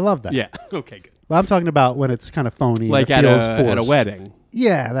mood. I love that. Yeah. Okay, good. But I'm talking about when it's kind of phony. Like and at it feels a forced. wedding.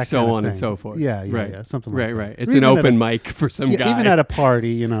 Yeah, that So kind of on and thing. so forth. Yeah, yeah, Right. yeah, something Right, like that. right. Or It's an even at open a- mic for some Yeah, guy. even at a party,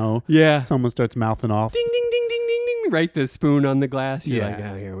 you know. yeah. Someone starts mouthing off. Ding, ding, ding, ding, ding, ding. Right, the spoon on the glass. You're Yeah. like,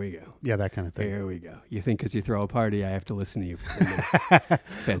 oh, here we go. Yeah, that kind of thing. Here we go. You think because you throw a party, I have to listen to you for 10 minutes.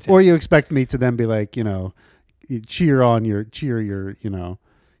 Fantastic. Or you expect me to then be like, you know, you cheer your, you know,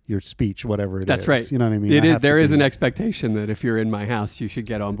 your speech, whatever it is. That's right. You know what I mean? It I is, have to there is be- an expectation that if you're in my house, you should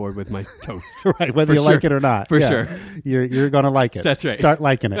get on board with my toast. right, whether For you sure. like it or not. For Yeah. sure. You're going to like it. That's right. Start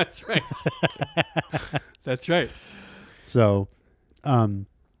liking it. That's right. That's right. So,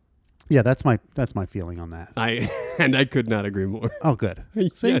 yeah, that's my feeling on that. I could not agree more. Oh, good.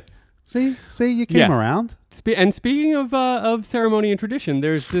 See? Yes. See, you came Yeah. around. And speaking of ceremony and tradition,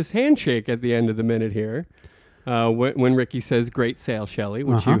 there's this handshake at the end of the minute here, when Ricky says "Great sale, Shelly,"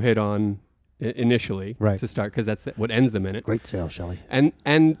 which you hit on initially Right. to start because that's what ends the minute. Great sale, Shelly.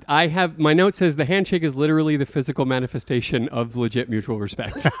 And I have my note says the handshake is literally the physical manifestation of legit mutual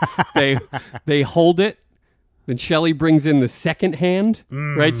respect. they hold it. Then Shelly brings in the second hand,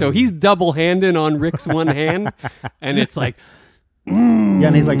 right? So he's double-handed on Rick's one hand, and it's like, Yeah,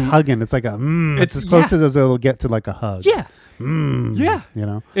 and he's like hugging. It's like a it's as close as it'll get to like a hug. yeah, yeah. You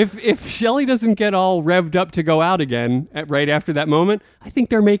know? If Shelly doesn't get all revved up to go out again right after that moment, I think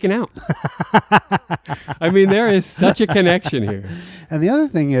they're making out. I mean, there is such a connection here. And the other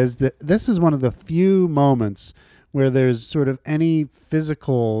thing is that this is one of the few moments where there's sort of any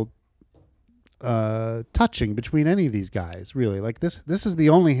physical touching between any of these guys, really. Like this is the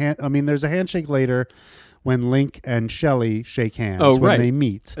only hand. I mean, there's a handshake later when Link and Shelly shake hands Oh, when right. they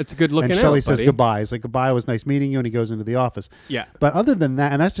meet. It's a good looking And out, Shelly says buddy. goodbye. He's like, goodbye, it was nice meeting you, and he goes into the office. Yeah. But other than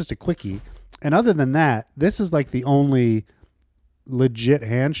that, and that's just a quickie, and other than that, this is like the only legit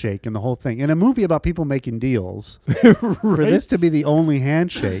handshake in the whole thing. In a movie about people making deals, for this to be the only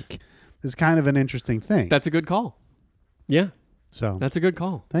handshake is kind of an interesting thing. That's a good call. Yeah. So That's a good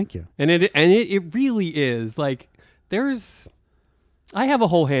call. thank you. And it really is like I have a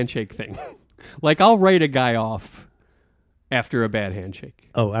whole handshake thing. Like I'll write a guy off after a bad handshake.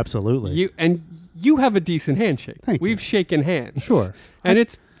 Oh, absolutely. You have a decent handshake. Thank you. We've shaken hands. Sure. And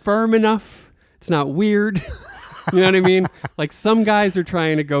it's firm enough. It's not weird. You know what I mean? Like some guys are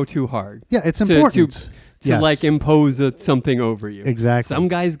trying to go too hard. Yeah, it's important. To Yes. like impose something over you. Exactly. Some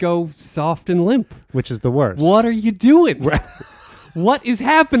guys go soft and limp. Which is the worst. What are you doing? What is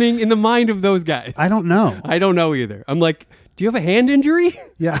happening in the mind of those guys? I don't know. I don't know either. I'm like, do you have a hand injury?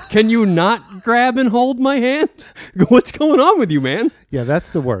 Yeah. Can you not grab and hold my hand? What's going on with you, man? Yeah, that's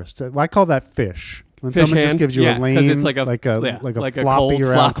the worst. I call that fish. When Fish someone just hand? gives you Yeah, a 'cause lame, it's like a floppy cold,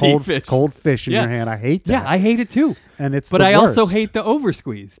 around floppy fish. cold fish in Yeah. your hand. I hate that. Yeah, I hate it too. And it's But the I also worst. hate the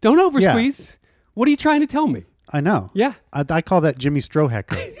oversqueeze. Don't oversqueeze. What are you trying to tell me? I know. Yeah. I call that Jimmy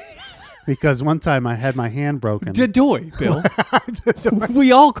Stroehecker'ed. Because one time I had my hand broken. Dadoy, Bill.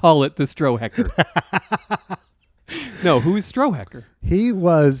 We all call it the Stroehecker'ed. No, who's Stroehecker'ed? He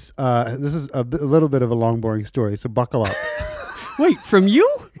was, this is a little bit of a long, boring story, so buckle up. Wait, from you?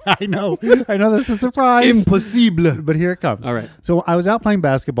 I know that's a surprise. Impossible. But here it comes. All right. So I was out playing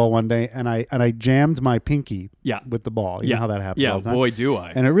basketball one day, and I jammed my pinky Yeah. with the ball. You know how that happens Yeah, all the time. boy, do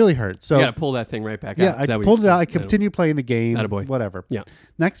I. And it really hurt. So You got to pull that thing right back yeah, out. Is I that what pulled you- it out. I continued playing the game. Attaboy. Whatever. Yeah.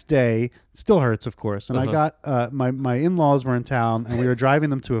 Next day, still hurts, of course. And I Uh-huh. got my in-laws were in town, and we were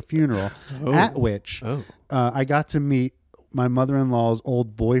driving them to a funeral. Oh. At which Oh. I got to meet my mother-in-law's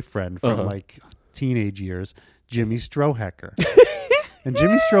old boyfriend from Uh-huh. like teenage years, Jimmy Stroehecker'ed. And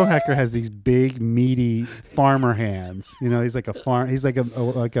Jimmy Stroehecker'ed has these big, meaty farmer hands. You know, he's like a farm. He's like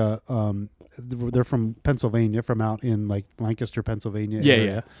they're from Pennsylvania, from out in like Lancaster, Pennsylvania area.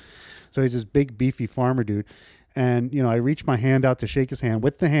 Yeah. So he's this big, beefy farmer dude. And, you know, I reach my hand out to shake his hand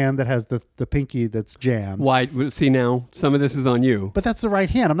with the hand that has the pinky that's jammed. Why? See, now, some of this is on you. But that's the right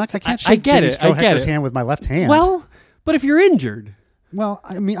hand. I can't I shake get Jimmy it. I get Stroehecker'd's it. hand with my left hand. Well, but if you're injured. Well,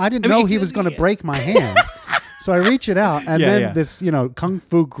 I mean, I didn't I mean, know he was going to break my hand. So I reach it out, and Yeah, then yeah. this, kung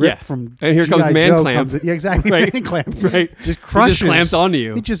fu grip Yeah. from And here comes G.I. man Joe clamp. comes in. Yeah, exactly. Right. Man clamp. Right. Just It crushes. just clamped onto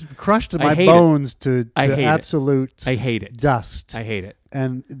you. He just crushed I my hate it. bones to I hate it. absolute I hate it. dust. I hate it.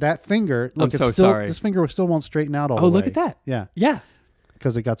 And that finger, look, I'm so it's still, sorry. this finger still won't straighten out all the Oh, way. look at that. Yeah, Yeah.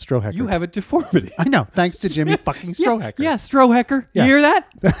 because it got Stroehecker'ed. You have a deformity. I know, thanks to Jimmy fucking Stroehecker'd. Yeah, Stroehecker. Yeah. You hear that?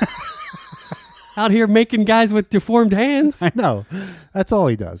 Out here making guys with deformed hands. I know. That's all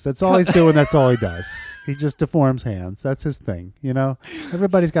he does. That's all he's doing. That's all he does. He just deforms hands. That's his thing. You know,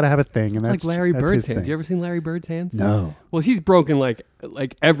 everybody's got to have a thing, and that's Like Larry that's Bird's his hands. thing. You ever seen Larry Bird's hands? No. Well, he's broken like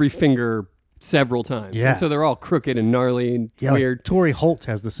every finger several times. Yeah. And so they're all crooked and gnarly and Yeah, weird. like Torrey Holt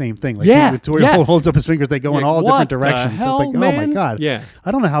has the same thing. Like Yeah, when Torrey yes. Holt holds up his fingers, they go in Like, all what different the directions. So hell, it's like, oh my man? god. Yeah.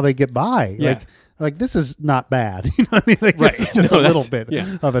 I don't know how they get by. Yeah. Like this is not bad. You know what I mean? Like Right. this is just No, a little that's- bit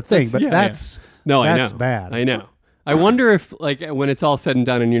yeah. of a thing, but yeah, that's No, I know. that's bad. I know. I wonder if, like, when it's all said and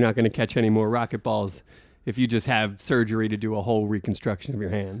done and you're not going to catch any more rocket balls, if you just have surgery to do a whole reconstruction of your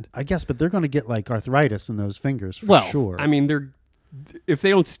hand. I guess, but they're going to get like arthritis in those fingers for Well, sure. I mean, if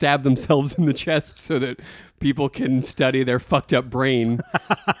they don't stab themselves in the chest so that people can study their fucked up brain,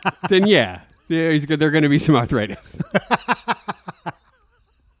 then yeah, there's going to be some arthritis.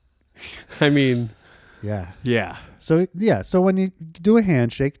 I mean, yeah. yeah. So when you do a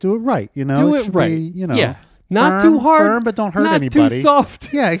handshake, do it right. You know, Do it should right. Be, you know, Yeah. Not firm, too hard, firm, but don't hurt not anybody. too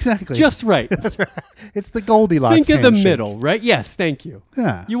soft. Yeah, exactly. Just right. It's the Goldilocks. Think of the handshake. middle, right? Yes, thank you.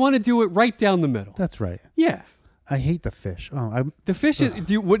 Yeah, You want to do it right down the middle. that's right. Yeah. I hate the fish. Oh, The fish is.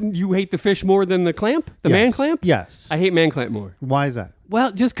 Wouldn't you hate the fish more than the clamp? The man clamp? Yes. I hate man clamp more. Why is that?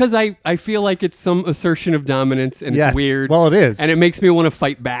 Well, just because I feel like it's some assertion of dominance and Yes. it's weird. Well, it is. And it makes me want to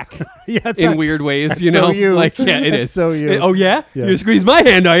fight back Yeah, in that's- weird ways, that's you know? so you. Like, yeah, it That's is. so you. Oh, yeah? Yeah. You squeeze my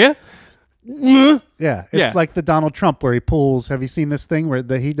hand, are you? Yeah, it's Yeah. like the Donald Trump where he pulls. Have you seen this thing where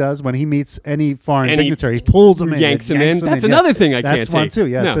he does when he meets any foreign And he dignitary? He pulls them in, yanks and them in. That's another thing I can't That's one take. too.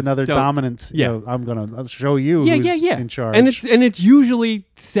 Yeah, No, it's another don't. dominant. Yeah. You know, I'm gonna show you Yeah, who's yeah, yeah. in charge. And it's usually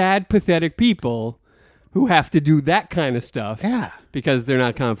sad, pathetic people who have to do that kind of stuff. yeah, because they're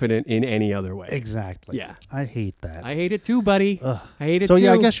not confident in any other way. Exactly. Yeah. I hate that. I hate it too, buddy. Ugh. I hate it so too.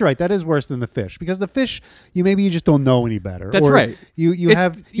 yeah, I guess you're right. That is worse than the fish, because the fish, you just don't know any better. That's or right. You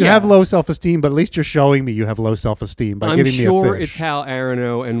have yeah. low self-esteem, but at least you're showing me you have low self-esteem by I'm giving me a sure fish. it's how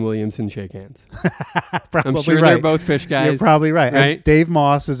Aronow and Williamson shake hands. Probably I'm sure right. they're both fish guys. You're probably right. Right? And Dave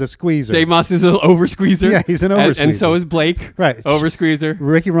Moss is a squeezer. Dave Moss is an over-squeezer. Yeah, he's an over-squeezer. And so is Blake. Right. Over-squeezer.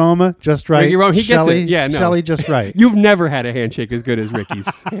 Ricky Roma, just right. Ricky Roma, he gets it. Yeah, no. Shelly, just right. You've never had a handshake as good as Ricky's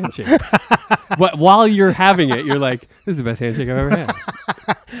handshake. But while you're having it, you're like, this is the best handshake I've ever had.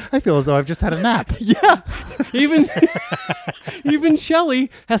 I feel as though I've just had a nap. Yeah. Even Shelly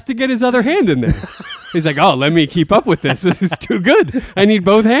has to get his other hand in there. He's like, oh, let me keep up with this. This is too good. I need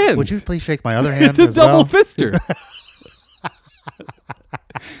both hands. Would you please shake my other hand It's a as double well? fister.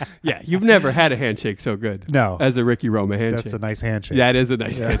 Yeah, you've never had a handshake so good. No. As a Ricky Roma handshake. That's a nice handshake. That is a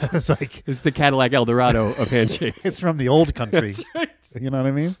nice Yeah, handshake. it's like It's the Cadillac Eldorado of handshakes. it's from the old country. That's right. You know what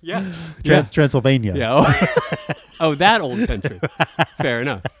I mean? Yeah. Transylvania. Yeah. Oh, that old country. Fair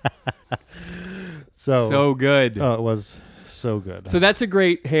enough. So good. Oh, it was so good. So that's a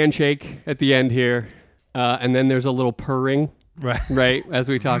great handshake at the end here. And then there's a little purring, right, as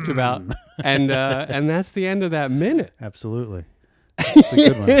we talked about. And that's the end of that minute. Absolutely. It's a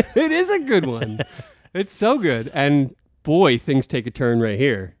good one. It is a good one. It's so good. And boy, things take a turn right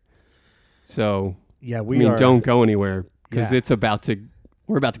here. So, Yeah, don't go anywhere because Yeah.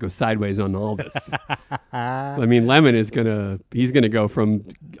 we're about to go sideways on all this. I mean, Lemon he's gonna go from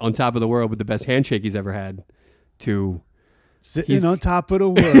on top of the world with the best handshake he's ever had to sitting on top of the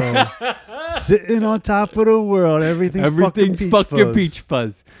world. Sitting on top of the world. Everything's fucking peach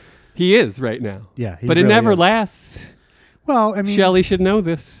fuzz. He is right now. Yeah, but it really never is. lasts. Well, I mean, Shelly should know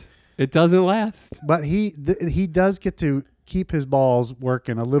this. It doesn't last. but he does get to keep his balls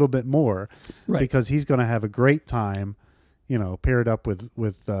working a little bit more, Right. because he's going to have a great time, paired up with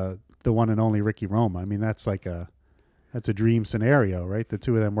the one and only Ricky Roma. I mean, that's a dream scenario, right? The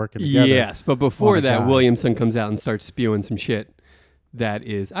two of them working together. Yes, but before on a that, guy. Williamson comes out and starts spewing some shit. That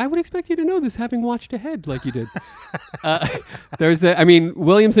is, I would expect you to know this, having watched ahead like you did.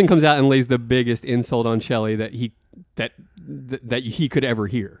 Williamson comes out and lays the biggest insult on Shelly that he could ever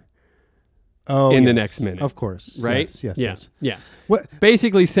hear. Oh, in the yes. next minute. Of course. Right? Yes. Yeah. What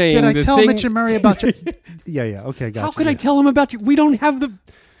Basically saying, did I the tell thing, Mitch and Murray about you? Yeah. Okay, gotcha. How could I tell him about you? We don't have the...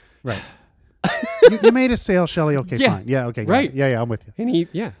 Right. you made a sale, Shelly. Okay, Yeah. fine. Yeah, okay, got Right. it. Yeah, I'm with you. And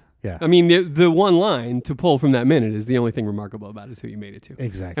Yeah. I mean, the one line to pull from that minute is the only thing remarkable about it is who you made it to.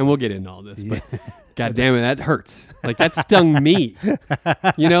 Exactly. And we'll get into all this, but God damn it, that hurts. Like, that stung me.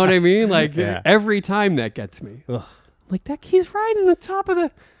 You know what I mean? Like, every time that gets me. Ugh. Like, he's riding the top of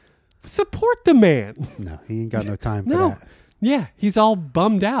the... Support the man. No, he ain't got no time for No. that. Yeah, he's all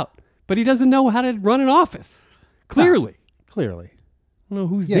bummed out, but he doesn't know how to run an office. Clearly. Clearly. I don't know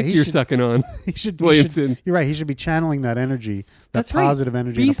whose Yeah, dick he you're should- sucking on. He should. Williamson. You're right. He should be channeling that energy, that That's right. positive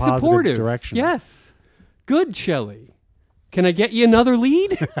energy, Be in a positive supportive. direction. Yes. Good, Shelly. Can I get you another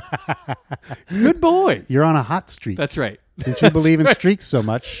lead? Good boy. You're on a hot streak. That's right. Since you believe in streaks so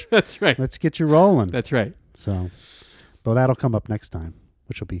much, That's right. let's get you rolling. That's right. So, well, that'll come up next time,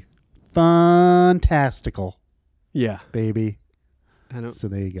 which will be fantastical, Yeah. baby. I don't. So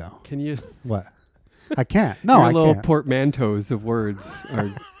there you go. Can you? What? I can't. No, Your I little can't. portmanteaus of words are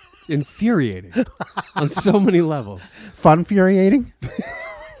infuriating on so many levels. Funfuriating?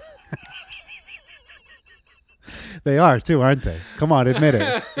 They are too, aren't they? Come on, admit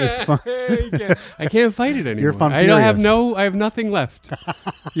it. It's fun. I can't fight it anymore. You're fun I don't have furious. I have nothing left.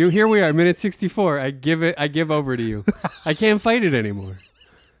 Here we are, minute 64. I give over to you. I can't fight it anymore.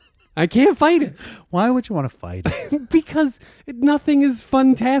 I can't fight it Why would you want to fight it? because nothing is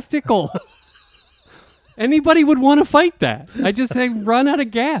fantastical. Anybody would want to fight that. I just run out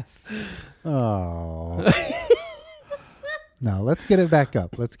of gas. Oh. No, let's get it back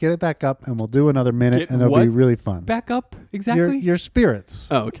up. Let's get it back up, and we'll do another minute, Get and it'll what be really fun. Back up exactly. Your spirits.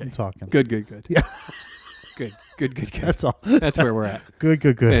 Oh, okay. I'm talking. Good. Yeah. Good. That's all. That's where we're at. Good.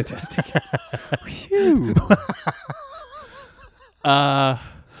 Fantastic. Phew.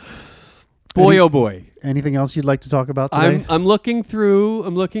 Boy, oh boy. Anything else you'd like to talk about today? I'm looking through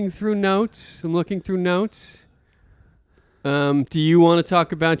notes. Do you want to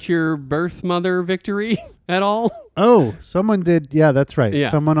talk about your birth mother victory at all? Oh, someone did. Yeah, that's right.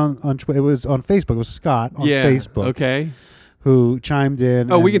 Yeah. Someone on it was on Facebook. It was Scott on Facebook. Okay. Who chimed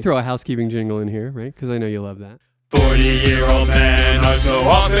in. Oh, we can and- throw a housekeeping jingle in here, right? Because I know you love that. 40-year-old men are so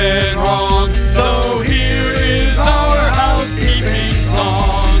often wrong, so here is our housekeeping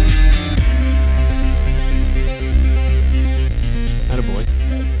song. Attaboy.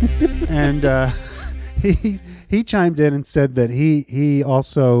 And he chimed in and said that he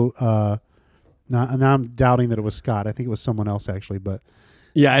also. Now I'm doubting that it was Scott. I think it was someone else actually, but.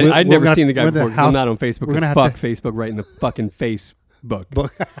 Yeah, I'd never seen the guy before. I'm not on Facebook. Fuck Facebook right in the fucking Facebook.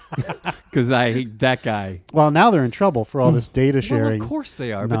 Because I hate that guy. Well, now they're in trouble for all this data sharing. Well, of course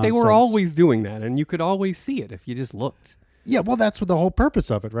they are. But they were always doing that, and you could always see it if you just looked. Yeah, well, that's what the whole purpose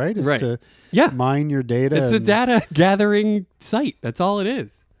of it, right? Is to mine your data. It's a data gathering site. That's all it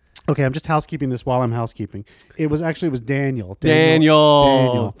is. Okay, I'm just housekeeping this while I'm housekeeping. It was Daniel. Daniel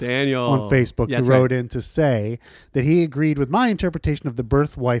on Facebook who wrote in to say that he agreed with my interpretation of the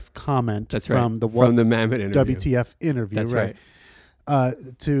birth wife comment from the Mamet interview. WTF interview. That's right.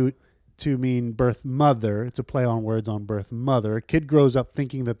 To mean birth mother. It's a play on words on birth mother. A kid grows up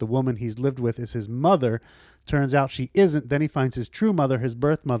thinking that the woman he's lived with is his mother. Turns out she isn't. Then he finds his true mother, his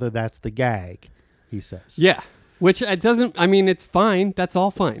birth mother. That's the gag, he says. Yeah. Which it doesn't, I mean, it's fine. That's all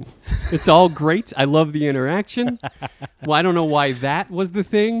fine. It's all great. I love the interaction. Well, I don't know why that was the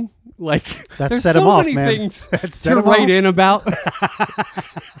thing. Like, there's so many things to write in about.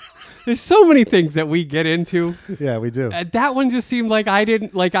 There's so many things that we get into. Yeah, we do. That one just seemed like I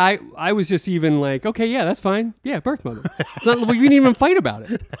didn't, like, I was just even like, okay, yeah, that's fine. Yeah, birth mother. We didn't even fight about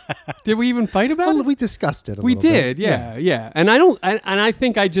it. Did we even fight about it? We discussed it a little bit. We did, yeah. Yeah. And I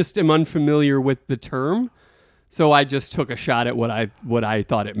think I just am unfamiliar with the term. So I just took a shot at what I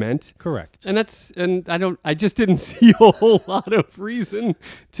thought it meant. Correct. And I just didn't see a whole lot of reason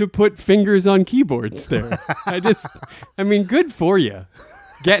to put fingers on keyboards there. I mean, good for you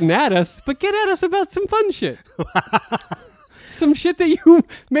getting at us, but get at us about some fun shit. Some shit that you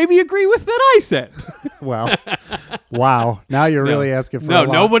maybe agree with that I said. Well, wow. Now you're really asking for a lot.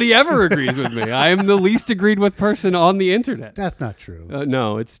 Nobody ever agrees with me. I am the least agreed with person on the internet. That's not true.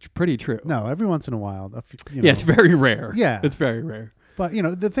 No, it's pretty true. No, every once in a while. Yeah, it's very rare. Yeah. It's very rare. But,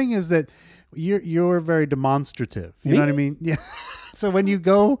 the thing is that you're very demonstrative. You know what I mean? Yeah. So when you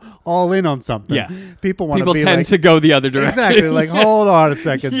go all in on something, people want to be tend to go the other direction. Exactly. Like, hold on a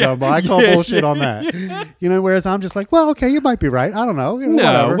second, I call bullshit on that. Whereas I'm just like, well, okay, you might be right. I don't know.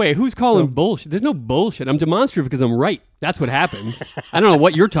 Whatever. Wait, who's calling bullshit? There's no bullshit. I'm demonstrative because I'm right. That's what happens. I don't know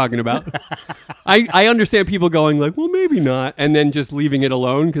what you're talking about. I understand people going like, well, maybe not, and then just leaving it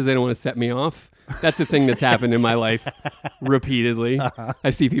alone because they don't want to set me off. That's a thing that's happened in my life repeatedly. I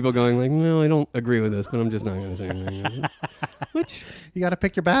see people going like, no, I don't agree with this, but I'm just not going to say anything. Which you got to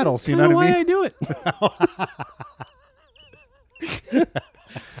pick your battles. You know what I mean? I do it.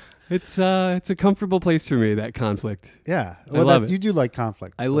 It's a comfortable place for me, that conflict. Yeah. Well, I love it. You do like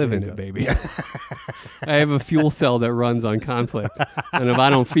conflict. I live in it, baby. I have a fuel cell that runs on conflict. And if I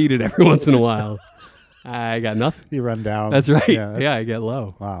don't feed it every once in a while, I got nothing. You run down. That's right. Yeah, I get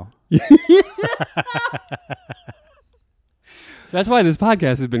low. Wow. That's why this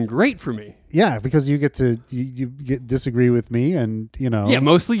podcast has been great for me. Yeah, because you get to you disagree with me, and Yeah,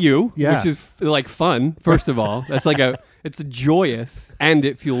 mostly you, which is like fun. First of all, that's like it's joyous, and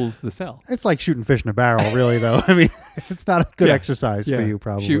it fuels the cell. It's like shooting fish in a barrel, really. Though I mean, it's not a good exercise for you,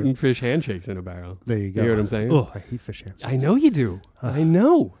 probably. Shooting fish handshakes in a barr't. There you go. You hear what I'm saying? Oh, I hate fish handshakes. I know you do. I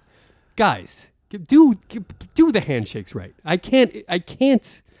know, guys. Do the handshakes right. I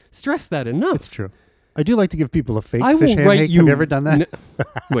can't stress that enough. It's true. I do like to give people a fake fish handshake. Have you ever done that?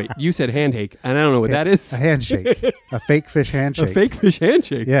 Wait, you said handshake, and I don't know what that is. A handshake. A fake fish handshake. A fake fish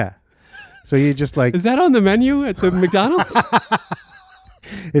handshake. Yeah. So you just like... Is that on the menu at the McDonald's?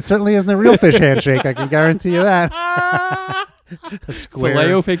 It certainly isn't a real fish handshake. I can guarantee you that. A square.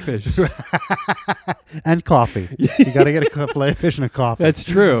 Filet-o fake fish. And coffee. You got to get a filet of fish and a coffee. That's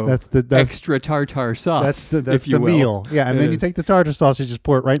true. That's extra tartar sauce. That's the meal. Yeah, and then you take the tartar sauce, you just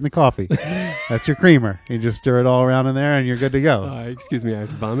pour it right in the coffee. That's your creamer. You just stir it all around in there, and you're good to go. Excuse me, I have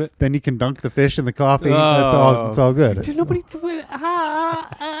to vomit. Then you can dunk the fish in the coffee. It's all good. Did nobody do it?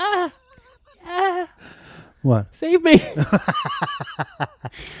 What? Save me.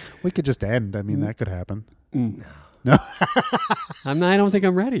 We could just end. I mean, that could happen. No. I don't think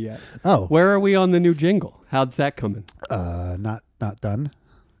I'm ready yet. Oh. Where are we on the new jingle? How's that coming? Not done.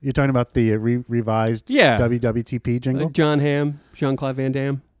 You're talking about the revised WWTP jingle? John Hamm, Jean-Claude Van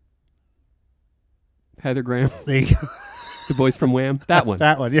Damme, Heather Graham. There you go. The boys from Wham. That one.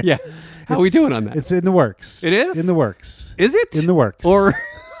 That one, yeah. Yeah. How are we doing on that? It's in the works. It is? In the works. Is it? In the works. Or...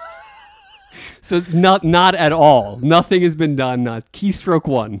 So not at all. Nothing has been done. Not keystroke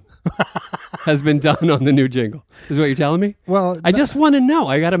one has been done on the new jingle. Is what you're telling me? Well, I just want to know.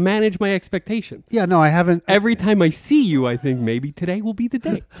 I got to manage my expectations. Yeah, no, I haven't. Every time I see you, I think maybe today will be the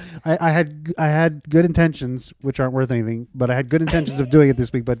day. I had good intentions, which aren't worth anything, but I had good intentions of doing it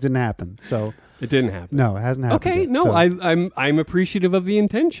this week, but it didn't happen. So it didn't happen. No, it hasn't happened. Okay, yet, no, so. I'm appreciative of the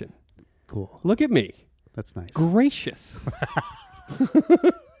intention. Cool. Look at me. That's nice. Gracious.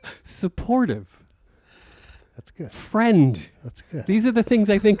 Supportive. That's good. Friend. That's good. These are the things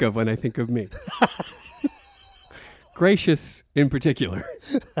I think of when I think of me. Gracious in particular.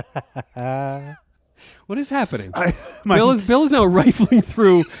 What is happening? Bill is now rifling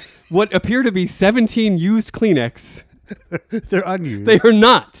through what appear to be 17 used Kleenex. They're unused. They are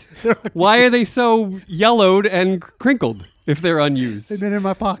not. Why are they so yellowed and crinkled if they're unused? They've been in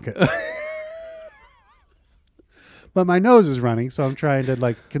my pocket. But my nose is running, so I'm trying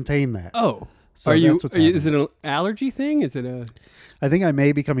to contain that. Oh. So Is it an allergy thing? Is it I think I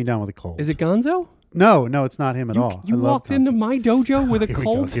may be coming down with a cold. Is it Gonzo? No, it's not him at all. You walked into my dojo with a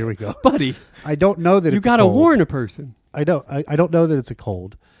cold? Here we go. Buddy. I don't know that you it's got to a cold. warn a person. I don't know that it's a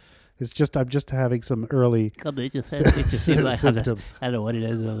cold. It's just I'm just having some early symptoms. I don't know what it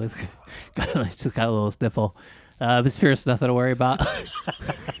is. It's just got a little sniffle. Miss Pierce, nothing to worry about.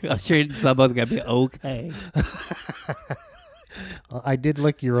 I'm sure someone's going to be okay. I did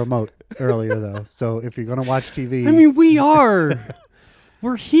lick your remote earlier, though. So if you're going to watch TV... I mean, we are.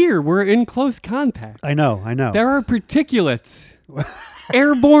 We're here. We're in close contact. I know. There are particulates.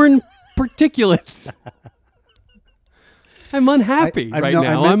 Airborne particulates. I'm unhappy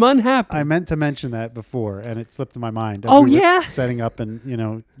now. I'm unhappy. I meant to mention that before, and it slipped my mind. Oh, yeah? Setting up and,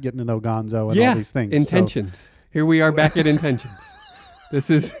 getting to know Gonzo and all these things. Intentions. So. Here we are back at intentions.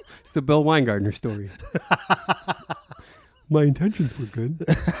 It's the Bill Weingartner story. My intentions were good.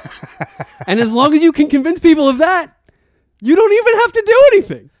 And as long as you can convince people of that, you don't even have to do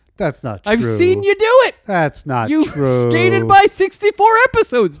anything. That's not true. I've seen you do it. That's not true. You skated by 64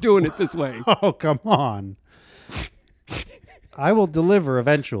 episodes doing it this way. Oh, come on. I will deliver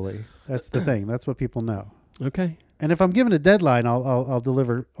eventually. That's the thing. That's what people know. Okay. And if I'm given a deadline, I'll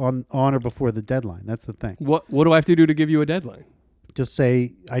deliver on or before the deadline. That's the thing. What do I have to do to give you a deadline? Just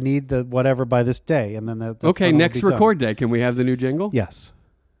say I need the whatever by this day, and then that's okay. Next record day, can we have the new jingle? Yes,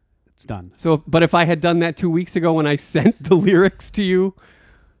 it's done. So, but if I had done that 2 weeks ago when I sent the lyrics to you,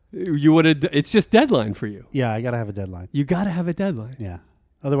 you would have. It's just deadline for you. Yeah, I gotta have a deadline. You gotta have a deadline. Yeah.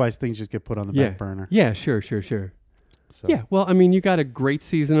 Otherwise, things just get put on the back burner. Yeah. Sure. So. Yeah. Well, I mean, you got a great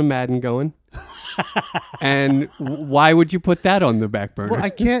season of Madden going. And why would you put that on the back burner? Well, I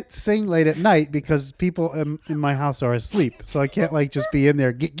can't sing late at night because people in my house are asleep. So I can't just be in there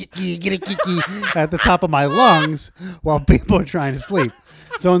at the top of my lungs while people are trying to sleep.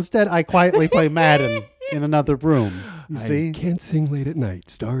 So instead, I quietly play Madden in another room. You see? I Can't Sing Late at Night,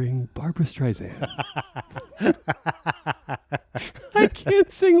 starring Barbara Streisand. I Can't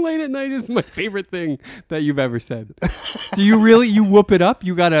Sing Late at Night is my favorite thing that you've ever said. Do you really? You whoop it up?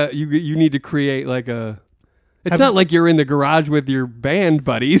 You need to create It's not like you're in the garage with your band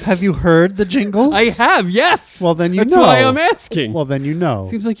buddies. Have you heard the jingles? I have, yes. Well, then That's why I'm asking. Well, then you know.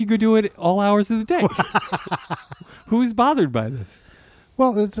 Seems like you could do it all hours of the day. Who's bothered by this?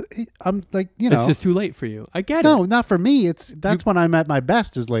 Well, I'm It's just too late for you. I get it. No, not for me. That's when I'm at my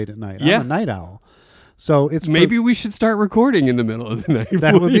best is late at night. Yeah. I'm a night owl. So it's maybe we should start recording in the middle of the night.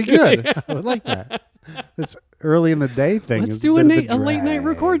 That would be good. Yeah. I would like that. It's early in the day thing. Let's do a late night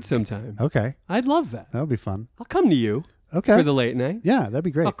record sometime. Okay. I'd love that. That would be fun. I'll come to you. Okay. For the late night. Yeah, that'd be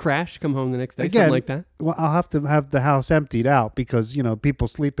great. I'll crash, come home the next day, Again, something like that. Well, I'll have to have the house emptied out because, people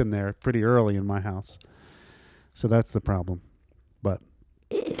sleep in there pretty early in my house. So that's the problem. But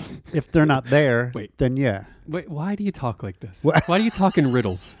if they're not there, then yeah. Wait, why do you talk like this? Why do you talk in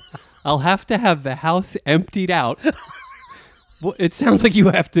riddles? I'll have to have the house emptied out. Well, it sounds like you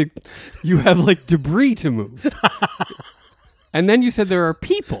have debris to move. And then you said there are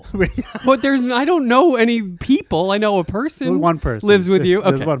people. But I don't know any people. I know a person. One person lives with you.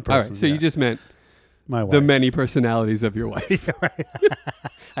 There's okay. one person. All right. So you just meant my wife. The many personalities of your wife.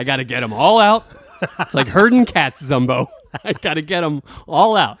 I got to get them all out. It's like herding cats, Zumbo. I got to get them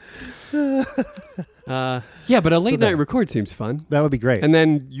all out. Yeah, but a late night record seems fun. That would be great. And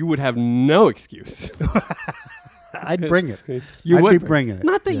then you would have no excuse. I'd bring it. I'd be bringing it.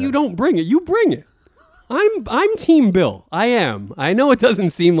 Not that you don't bring it. You bring it. I'm Team Bill. I am. I know it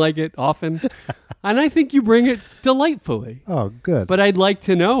doesn't seem like it often. And I think you bring it delightfully. Oh, good. But I'd like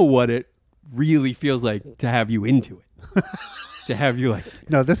to know what it really feels like to have you into it. To have you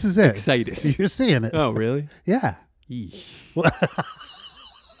no, this is it. Excited. You're seeing it. Oh, really? Yeah.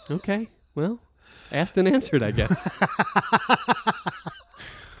 Okay. Well, asked and answered, I guess.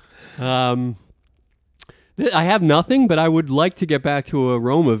 I have nothing, but I would like to get back to a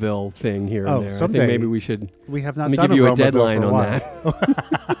Romaville thing here and there. Someday. I think maybe we should. We have not let me done give you a Romaville deadline for a on while.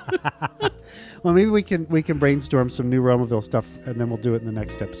 that. Well, maybe we can brainstorm some new Romaville stuff, and then we'll do it in the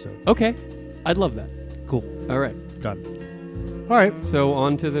next episode. Okay. I'd love that. Cool. All right. Done. All right. So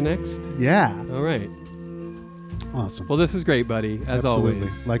on to the next? Yeah. All right. Awesome. Well, this was great, buddy. As Absolutely.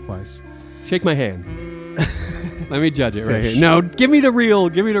 always. Likewise. Shake my hand. Let me judge it right Fish. here. No, give me the real Are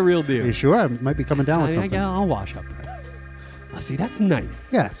deal. you sure? I might be coming down with something. I'll wash up. Oh, see, that's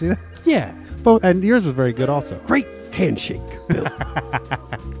nice. Yeah, see that? Yeah. Both, and yours was very good also. Great handshake, Bill.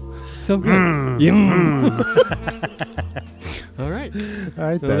 So good. Yeah. All right. All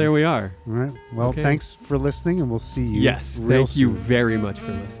right, Well, then. there we are. All right. Well, Okay. thanks for listening, and we'll see you. Yes. real Thank you soon. very much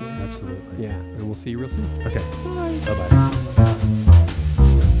for listening. Absolutely. Yeah. And we'll see you real soon. Okay. Bye-bye.